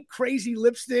pink crazy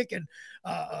lipstick. And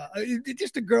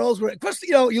just the girls were, plus,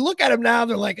 you look at them now,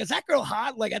 they're like, is that girl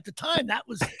hot? Like at the time that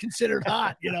was considered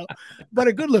hot, but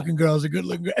a good looking girl is a good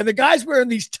looking girl. And the guys wearing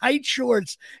these tight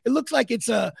shorts, it looks like it's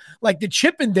like the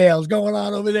Chippendales going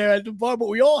on over there at the bar, but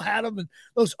we all had them. And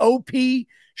those OP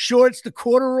shorts, the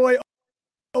corduroy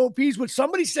OPs, which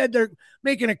somebody said they're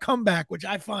making a comeback, which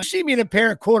I find. You see me in a pair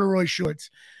of corduroy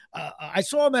shorts. I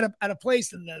saw them at a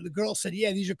place, and the girl said,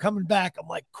 yeah, these are coming back. I'm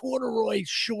like, corduroy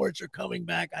shorts are coming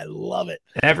back. I love it.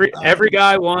 Every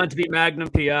guy wanted to be Magnum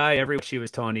PI. She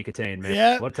was Tawny Katane, man.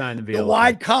 Yeah. What time to be the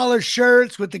wide collar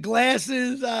shirts with the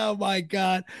glasses. Oh my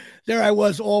God. There I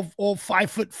was, all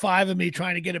 5'5" of me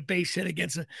trying to get a base hit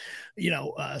against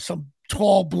some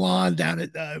tall blonde down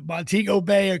at Montego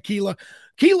Bay or Key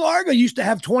Largo used to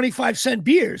have 25-cent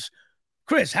beers.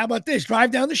 Chris, how about this?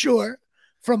 Drive down the shore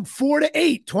from 4 to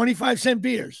 8, 25-cent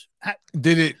beers.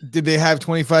 Did they have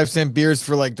 25-cent beers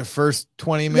for like the first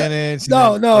 20 minutes?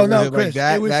 No, Chris.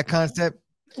 Like that concept?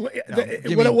 What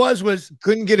it was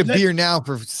couldn't get a beer now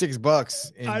for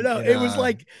 $6. I know. It was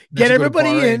like get everybody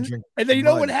in, and then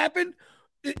what happened?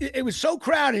 It was so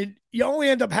crowded, you only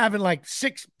end up having like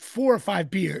 4 or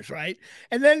 5 beers, right?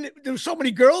 And then there were so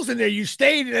many girls in there, you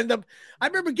stayed and end up. I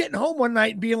remember getting home one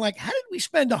night and being like, how did we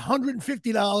spend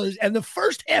 $150? And the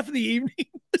first half of the evening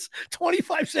was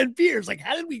 25-cent beers. Like,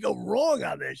 how did we go wrong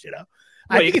on this?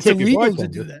 I think it's illegal to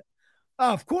do that.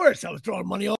 Of course, I was throwing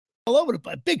money all over the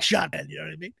place. Big shot, man. You know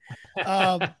what I mean?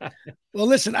 Well,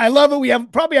 listen, I love it. We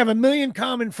probably have a million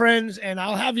common friends, and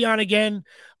I'll have you on again.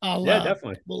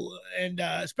 Definitely.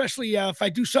 Especially if I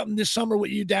do something this summer with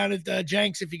you down at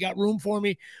Jenks, if you got room for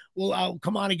me, I'll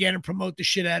come on again and promote the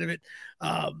shit out of it.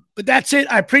 But that's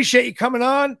it. I appreciate you coming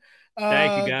on.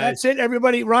 Thank you, guys. That's it,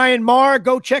 everybody. Ryan Maher,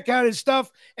 go check out his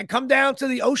stuff and come down to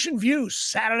the Ocean View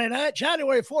Saturday night,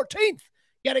 January 14th.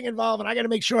 Getting involved, and I got to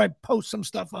make sure I post some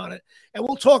stuff on it. And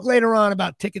we'll talk later on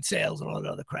about ticket sales and all that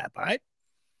other crap. All right.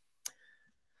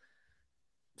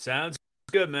 Sounds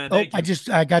good, man.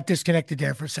 I got disconnected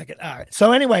there for a second. All right.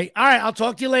 So anyway, all right. I'll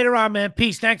talk to you later on, man.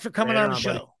 Peace. Thanks for coming on the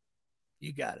show. Buddy.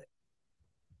 You got it.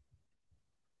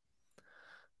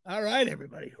 All right,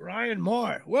 everybody. Ryan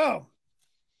Maher. Well,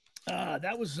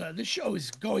 that was this show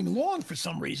is going long for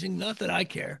some reason. Not that I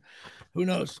care. Who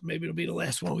knows? Maybe it'll be the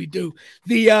last one we do.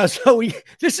 This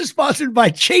is sponsored by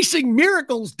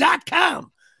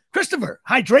ChasingMiracles.com. Christopher,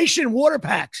 hydration water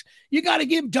packs. You got to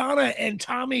give Donna and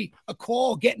Tommy a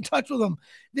call. Get in touch with them.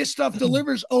 This stuff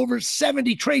delivers over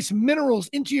 70 trace minerals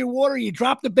into your water. You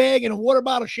drop the bag in a water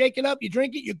bottle, shake it up, you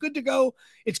drink it, you're good to go.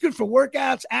 It's good for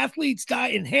workouts, athletes,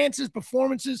 diet, enhances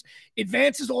performances,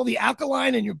 advances all the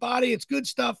alkaline in your body. It's good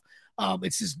stuff.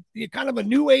 It's just kind of a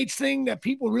new age thing that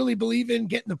people really believe in,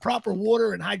 getting the proper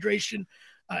water and hydration.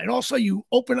 And also you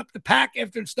open up the pack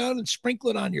after it's done and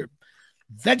sprinkle it on your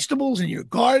vegetables in your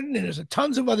garden. And there's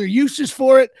tons of other uses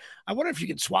for it. I wonder if you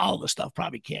can swallow the stuff.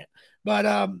 Probably can't.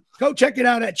 But go check it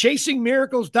out at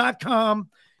ChasingMiracles.com.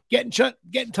 Get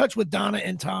in touch with Donna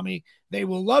and Tommy. They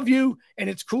will love you, and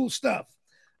it's cool stuff.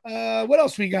 What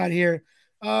else we got here?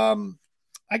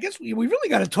 I guess we really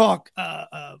got to talk.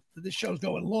 This show's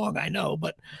going long, I know,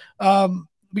 but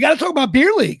we got to talk about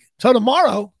Beer League. So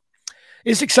tomorrow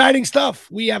is exciting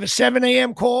stuff. We have a 7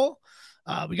 a.m. call.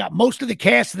 We got most of the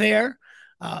cast there.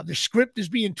 The script is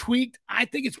being tweaked. I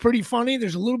think it's pretty funny.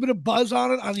 There's a little bit of buzz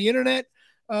on it on the internet.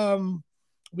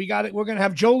 We got it. We're going to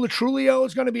have Joe Latrulio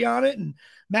is going to be on it, and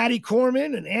Maddie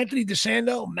Corman and Anthony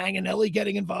DeSando, Manganelli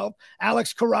getting involved,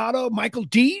 Alex Corrado, Michael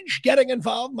Deege getting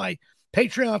involved, my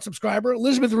Patreon subscriber,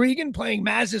 Elizabeth Regan playing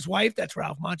Maz's wife. That's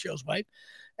Ralph Macchio's wife.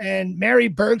 And Mary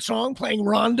Birdsong playing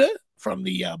Rhonda from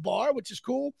the bar, which is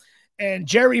cool. And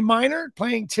Jerry Minor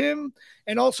playing Tim.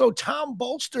 And also Tom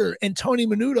Bolster and Tony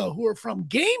Menudo, who are from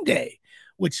Game Day,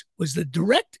 which was the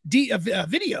direct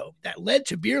video that led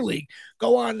to Beer League.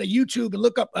 Go on to YouTube and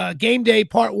look up Game Day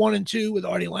Part 1 and 2 with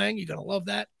Artie Lang. You're going to love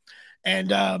that.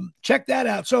 And check that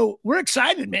out. So we're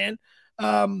excited, man.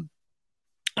 I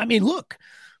mean, look.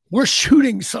 We're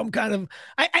shooting some kind of,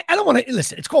 I don't want to,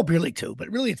 listen, it's called Beer League 2, but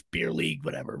really it's Beer League,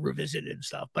 whatever, revisited and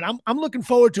stuff. But I'm looking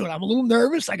forward to it. I'm a little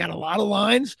nervous. I got a lot of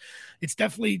lines. It's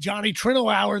definitely Johnny Trino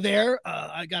hour there.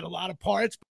 I got a lot of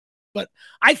parts. But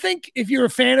I think if you're a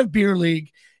fan of Beer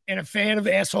League and a fan of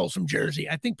Assholes from Jersey,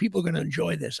 I think people are going to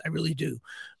enjoy this. I really do.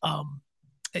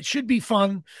 It should be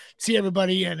fun. See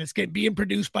everybody, and it's being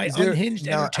produced by Unhinged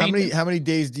Entertainment. How many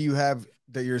days do you have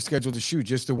that you're scheduled to shoot?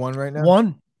 Just the one right now?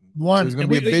 One. So it's going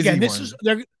to be a busy one. It's just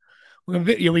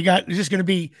going to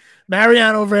be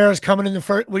Mariano Rivera's coming in the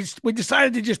first. We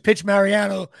decided to just pitch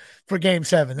Mariano for Game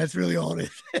 7. That's really all it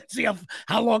is. See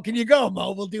how long can you go,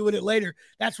 Mo? We'll deal with it later.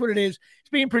 That's what it is. It's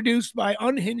being produced by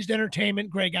Unhinged Entertainment,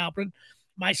 Greg Alprin,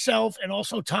 myself, and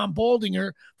also Tom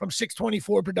Baldinger from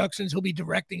 624 Productions. He'll be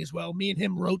directing as well. Me and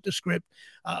him wrote the script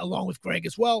along with Greg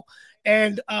as well.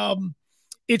 And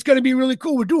it's going to be really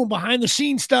cool. We're doing behind the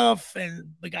scenes stuff.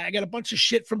 And I got a bunch of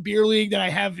shit from Beer League that I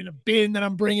have in a bin that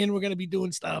I'm bringing. We're going to be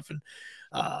doing stuff. And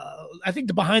I think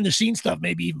the behind the scenes stuff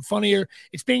may be even funnier.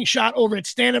 It's being shot over at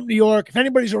Stand Up New York. If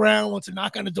anybody's around, wants to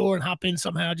knock on the door and hop in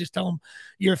somehow, just tell them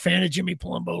you're a fan of Jimmy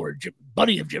Palumbo or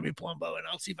buddy of Jimmy Palumbo. And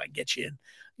I'll see if I can get you in.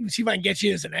 Even see if I can get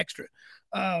you as an extra.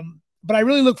 But I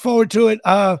really look forward to it.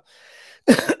 I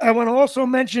want to also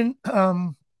mention,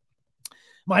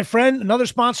 my friend, another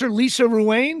sponsor, Lisa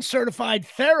Ruane, certified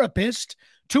therapist,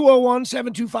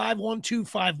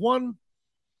 201-725-1251.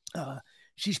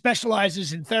 She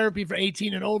specializes in therapy for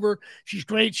 18 and over. She's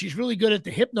great. She's really good at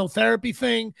the hypnotherapy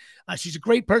thing. She's a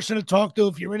great person to talk to.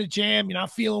 If you're in a jam, you're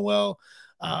not feeling well,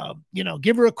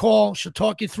 give her a call. She'll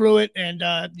talk you through it, and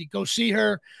you go see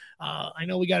her. I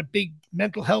know we got a big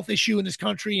mental health issue in this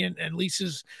country, and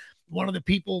Lisa's one of the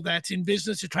people that's in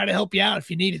business to try to help you out if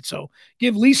you need it. So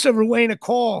give Lisa Ruane a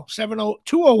call,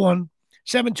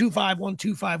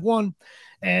 201-725-1251.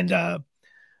 And I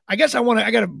guess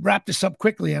I got to wrap this up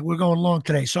quickly. We're going long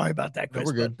today. Sorry about that, Chris.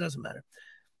 No, we're good. But it doesn't matter.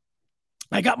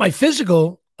 I got my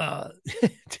physical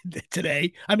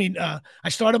today. I mean, I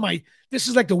started this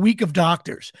is like the week of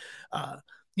doctors.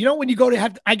 When you go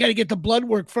I got to get the blood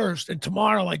work first, and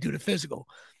tomorrow I do the physical.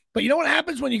 But you know what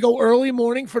happens when you go early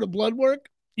morning for the blood work?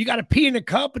 You got to pee in a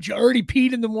cup, but you already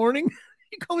peed in the morning.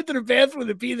 You go into the bathroom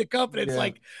to pee in the cup, and it's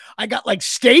like I got like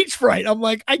stage fright. I'm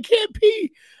like, I can't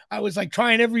pee. I was like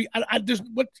trying I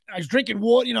was drinking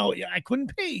water. I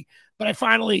couldn't pee, but I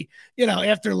finally,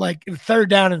 after like third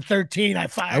down and 13, I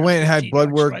went and had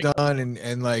blood work done,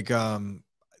 and I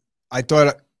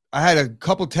thought I had a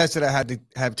couple tests that I had to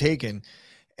have taken.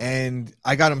 And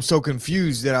I got him so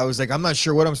confused that I was like, I'm not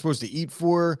sure what I'm supposed to eat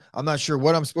for. I'm not sure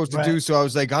what I'm supposed to do. So I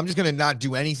was like, I'm just going to not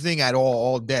do anything at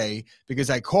all day,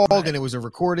 because I called and it was a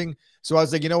recording. So I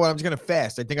was like, you know what? I'm just going to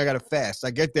fast. I think I got to fast.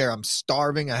 I get there. I'm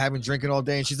starving. I haven't drinking all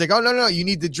day. And she's like, oh, no, you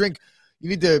need to drink.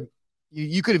 You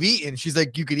could have eaten. She's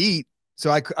like, you could eat. So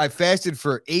I fasted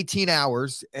for 18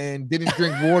 hours and didn't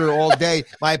drink water all day.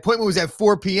 My appointment was at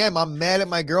 4 p.m. I'm mad at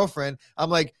my girlfriend.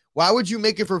 I'm like, why would you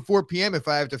make it for 4 p.m. if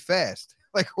I have to fast?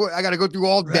 Like, I got to go through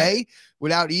all day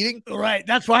without eating. Right.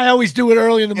 That's why I always do it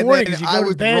early in the morning, because you go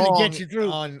to bed and get you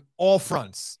through. On all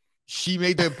fronts. She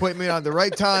made the appointment on the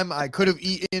right time. I could have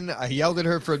eaten. I yelled at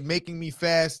her for making me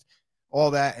fast,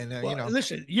 all that. And,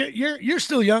 listen, you're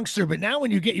still a youngster, but now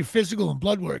when you get your physical and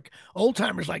blood work, old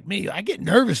timers like me, I get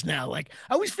nervous now. Like,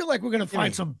 I always feel like we're going to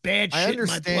find some bad shit in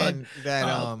my blood. I understand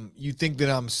that you think that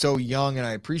I'm so young, and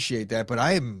I appreciate that, but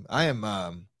I'm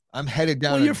headed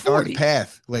down a dark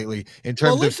path lately in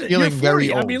terms of feeling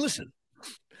very old. I mean, listen,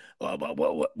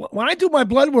 when I do my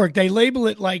blood work, they label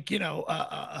it like,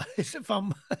 as if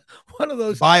I'm one of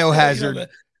those biohazard.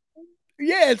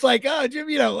 It's like, Jim,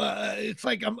 it's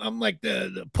like I'm like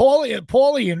the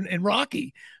Paulie and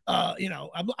Rocky.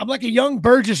 I'm like a young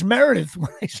Burgess Meredith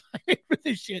when I sign for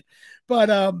this shit. But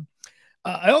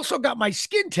I also got my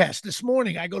skin test this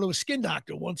morning. I go to a skin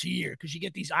doctor once a year because you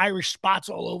get these Irish spots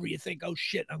all over. You think, oh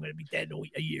shit, I'm going to be dead in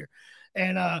a year.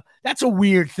 And that's a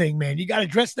weird thing, man. You got to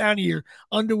dress down to your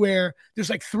underwear. There's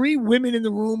like 3 women in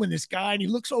the room and this guy, and he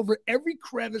looks over every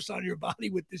crevice on your body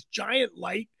with this giant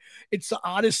light. It's the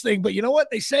oddest thing. But you know what?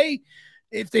 They say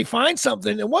if they find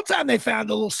something, and one time they found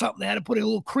a little something, they had to put a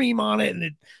little cream on it, and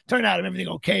it turned out everything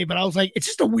okay. But I was like, it's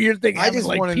just a weird thing. I just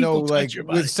want to know, like,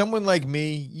 with someone like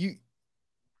me,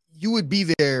 you would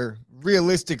be there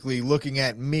realistically looking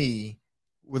at me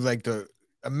with like the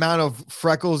amount of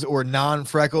freckles or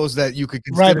non-freckles that you could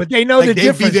consider. Right, but they know like the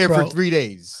difference. They'd be there bro. for 3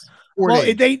 days. 4 well,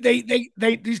 days.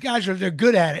 They these guys they're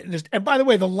good at it. And by the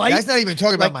way, the light. That's not even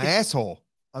talking about my asshole.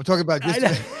 I'm talking about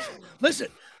just. Listen,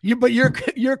 but your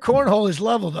cornhole is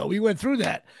level though. We went through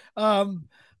that.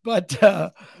 But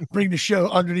bring the show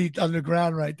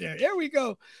underground right there. There we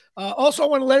go. Also, I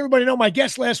want to let everybody know my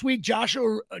guest last week,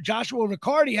 Joshua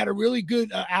Riccardi, had a really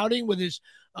good outing with his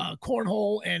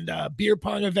cornhole and beer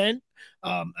pong event.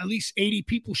 At least 80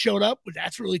 people showed up, but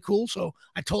that's really cool. So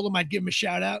I told him I'd give him a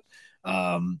shout out.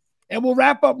 And we'll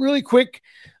wrap up really quick.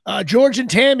 George and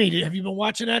Tammy, have you been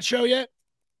watching that show yet?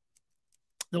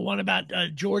 The one about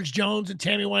George Jones and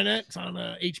Tammy Wynette. It's on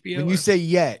HBO. When you say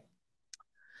yet,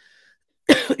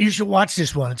 you should watch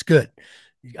this one. It's good.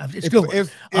 It's good.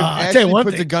 If Ashley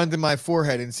puts a gun to my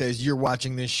forehead and says you're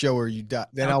watching this show or you die,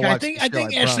 then I'll watch. I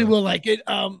think Ashley will like it.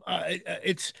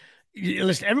 It's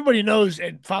listen. Everybody knows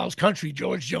and follows country.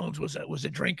 George Jones was a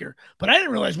drinker, but I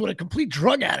didn't realize what a complete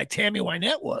drug addict Tammy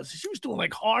Wynette was. She was doing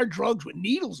like hard drugs with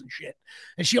needles and shit,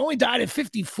 and she only died at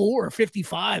 54 or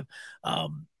 55.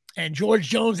 And George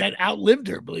Jones had outlived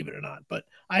her, believe it or not. But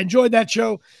I enjoyed that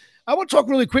show. I want to talk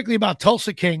really quickly about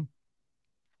Tulsa King.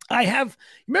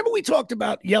 Remember we talked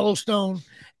about Yellowstone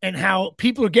and how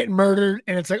people are getting murdered,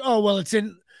 and it's like, oh well, it's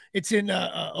in what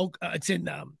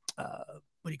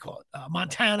do you call it,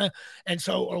 Montana, and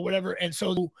so or whatever, and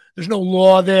so there's no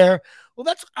law there.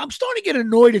 Well, I'm starting to get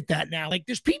annoyed at that now. Like,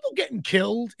 there's people getting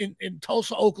killed in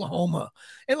Tulsa, Oklahoma,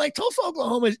 and like Tulsa,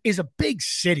 Oklahoma is a big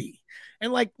city,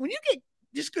 and like when you get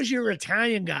just because you're an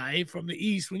Italian guy from the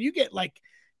East, when you get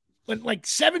when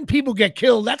 7 people get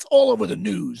killed, that's all over the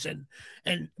news.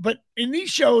 But in these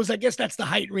shows, I guess that's the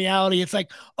heightened reality. It's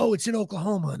like, oh, it's in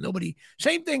Oklahoma.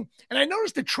 Same thing. And I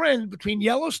noticed the trend between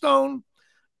Yellowstone,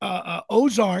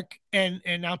 Ozark, and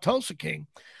now Tulsa King.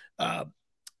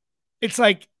 It's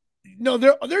like, no,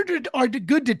 there are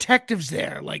good detectives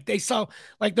there. Like they saw,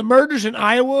 like the murders in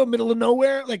Iowa, middle of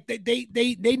nowhere. Like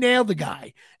they nailed the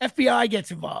guy. FBI gets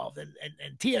involved, and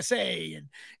TSA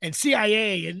and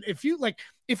CIA. And if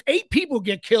 8 people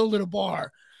get killed in a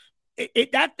bar,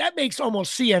 that makes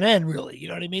almost CNN really. You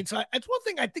know what I mean? So that's one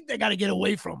thing I think they got to get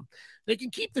away from. They can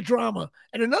keep the drama.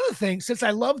 And another thing, since I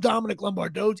love Dominic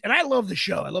Lombardozzi, and I love the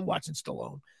show, I love watching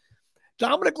Stallone.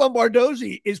 Dominic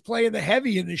Lombardozzi is playing the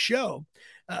heavy in the show.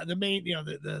 The main,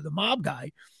 the mob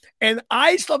guy. And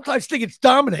I sometimes think it's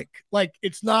Dominic, like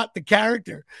it's not the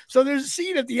character. So there's a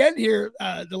scene at the end here,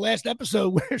 the last episode,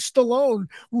 where Stallone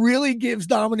really gives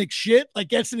Dominic shit, like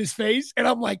gets in his face. And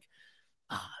I'm like,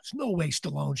 there's no way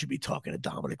Stallone should be talking to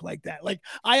Dominic like that. Like,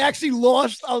 I actually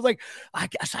lost. I was like, I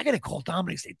guess I got to call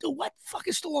Dominic and say, dude, what the fuck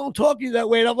is Stallone talking to you that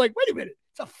way? And I'm like, wait a minute.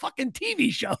 It's a fucking TV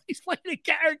show. He's playing a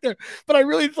character. But I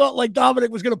really thought like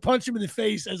Dominic was going to punch him in the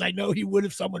face, as I know he would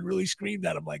if someone really screamed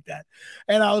at him like that.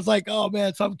 And I was like, oh,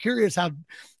 man. So I'm curious how,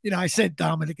 I sent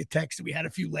Dominic a text and we had a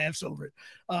few laughs over it.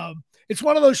 It's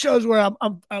one of those shows where I'm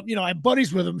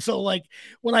buddies with him. So like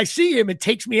when I see him, it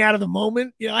takes me out of the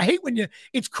moment. I hate when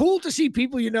it's cool to see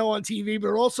people on TV, but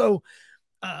also,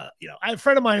 I had a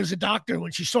friend of mine who's a doctor.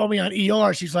 When she saw me on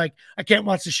ER, she's like, I can't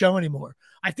watch the show anymore.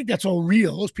 I think that's all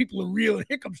real. Those people are real. And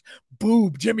here comes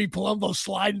Jimmy Palumbo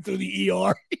sliding through the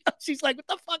ER. She's like, what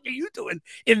the fuck are you doing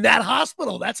in that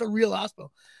hospital? That's a real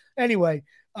hospital. Anyway,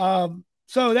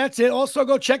 so that's it. Also,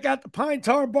 go check out the Pine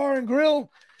Tar Bar and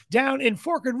Grill down in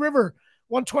Forked River,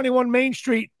 121 Main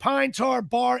Street, Pine Tar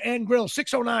Bar and Grill,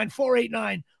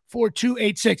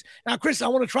 609-489-4286. Now, Chris, I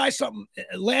want to try something.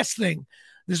 Last thing.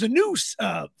 There's a new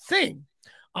thing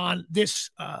on this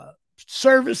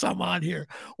service I'm on here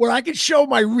where I can show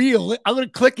my reel. I'm going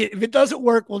to click it. If it doesn't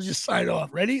work, we'll just sign off.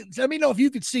 Ready? Let me know if you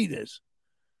can see this.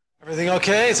 Everything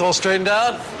okay? It's all straightened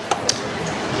out?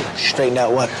 Straightened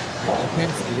out what?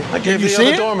 I gave the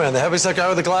other doorman, the heavyset guy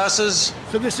with the glasses.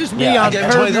 So this is me on I gave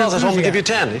him $20. I told him to give you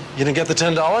 10. You didn't get the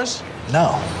 $10?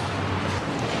 No.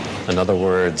 In other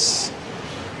words,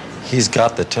 he's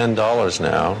got the $10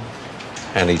 now,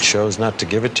 and he chose not to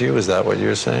give it to you? Is that what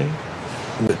you're saying?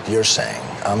 What you're saying.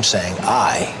 I'm saying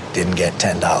I didn't get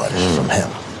 $10 from him.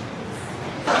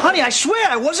 Honey, I swear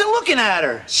I wasn't looking at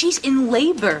her. She's in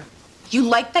labor. You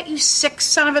like that, you sick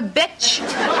son of a bitch?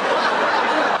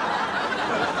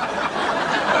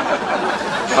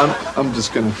 I'm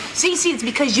just gonna. See, it's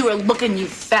because you were looking, you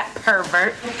fat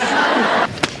pervert.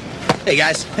 Hey,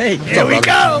 guys. Hey, Here we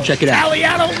go. Check it out.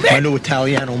 Italiano Mick. My new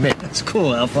Italiano mitt. That's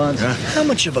cool, Alphonse. Yeah. How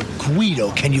much of a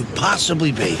Guido can you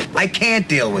possibly be? I can't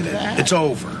deal with it. It's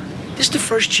over. This is the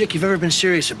first chick you've ever been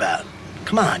serious about.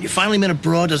 Come on, you finally met a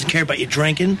broad, doesn't care about your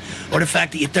drinking, or the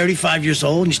fact that you're 35 years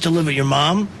old and you still live with your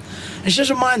mom. And she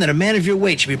doesn't mind that a man of your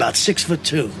weight should be about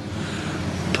 6'2".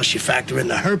 Plus you factor in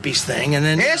the herpes thing, and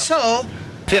then... Asshole!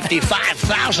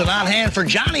 55,000 on hand for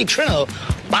Johnny Trino.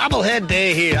 Bobblehead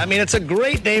Day here. I mean, it's a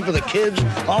great day for the kids.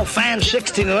 All fans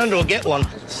 16 and under will get one.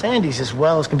 Sandy's as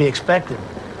well as can be expected.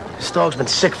 This dog's been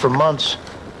sick for months.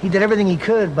 He did everything he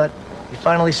could, but he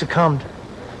finally succumbed.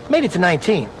 Made it to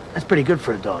 19. That's pretty good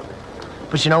for a dog.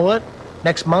 But you know what?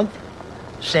 Next month,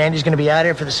 Sandy's going to be out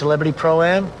here for the Celebrity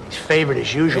Pro-Am. He's favored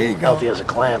as usual, healthy as a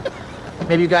clam.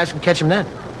 Maybe you guys can catch him then.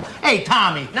 Hey,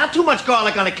 Tommy, not too much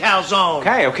garlic on the calzone.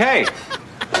 Okay.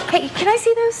 Hey, can I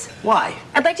see those? Why?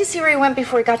 I'd like to see where he went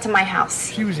before he got to my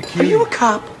house. She was a Are cutie. you a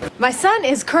cop? My son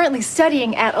is currently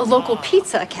studying at a local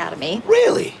pizza academy.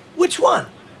 Really? Which one?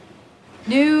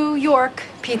 New York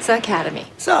Pizza Academy.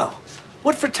 So,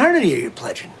 what fraternity are you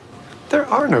pledging? There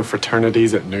are no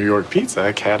fraternities at New York Pizza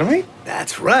Academy.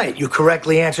 That's right. You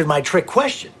correctly answered my trick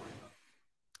question.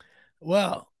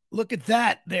 Well, look at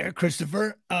that there,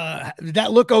 Christopher. Did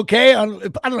that look okay? I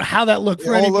don't know how that looked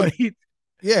for anybody.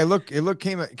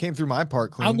 It came through my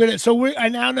part clean. I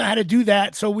now know how to do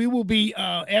that. So we will be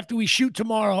after we shoot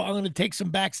tomorrow, I'm gonna take some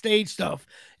backstage stuff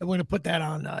and we're gonna put that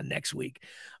on next week.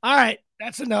 All right,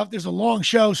 that's enough. There's a long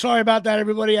show. Sorry about that,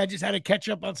 everybody. I just had to catch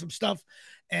up on some stuff.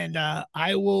 And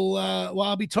I will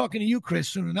I'll be talking to you, Chris,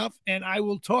 soon enough, and I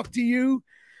will talk to you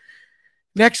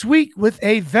next week with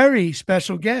a very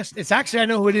special guest. It's actually, I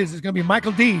know who it is. It's going to be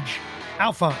Michael Deege,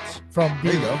 Alphonse from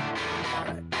There you go. All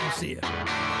right, we'll see you.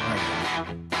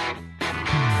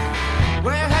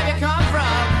 Well,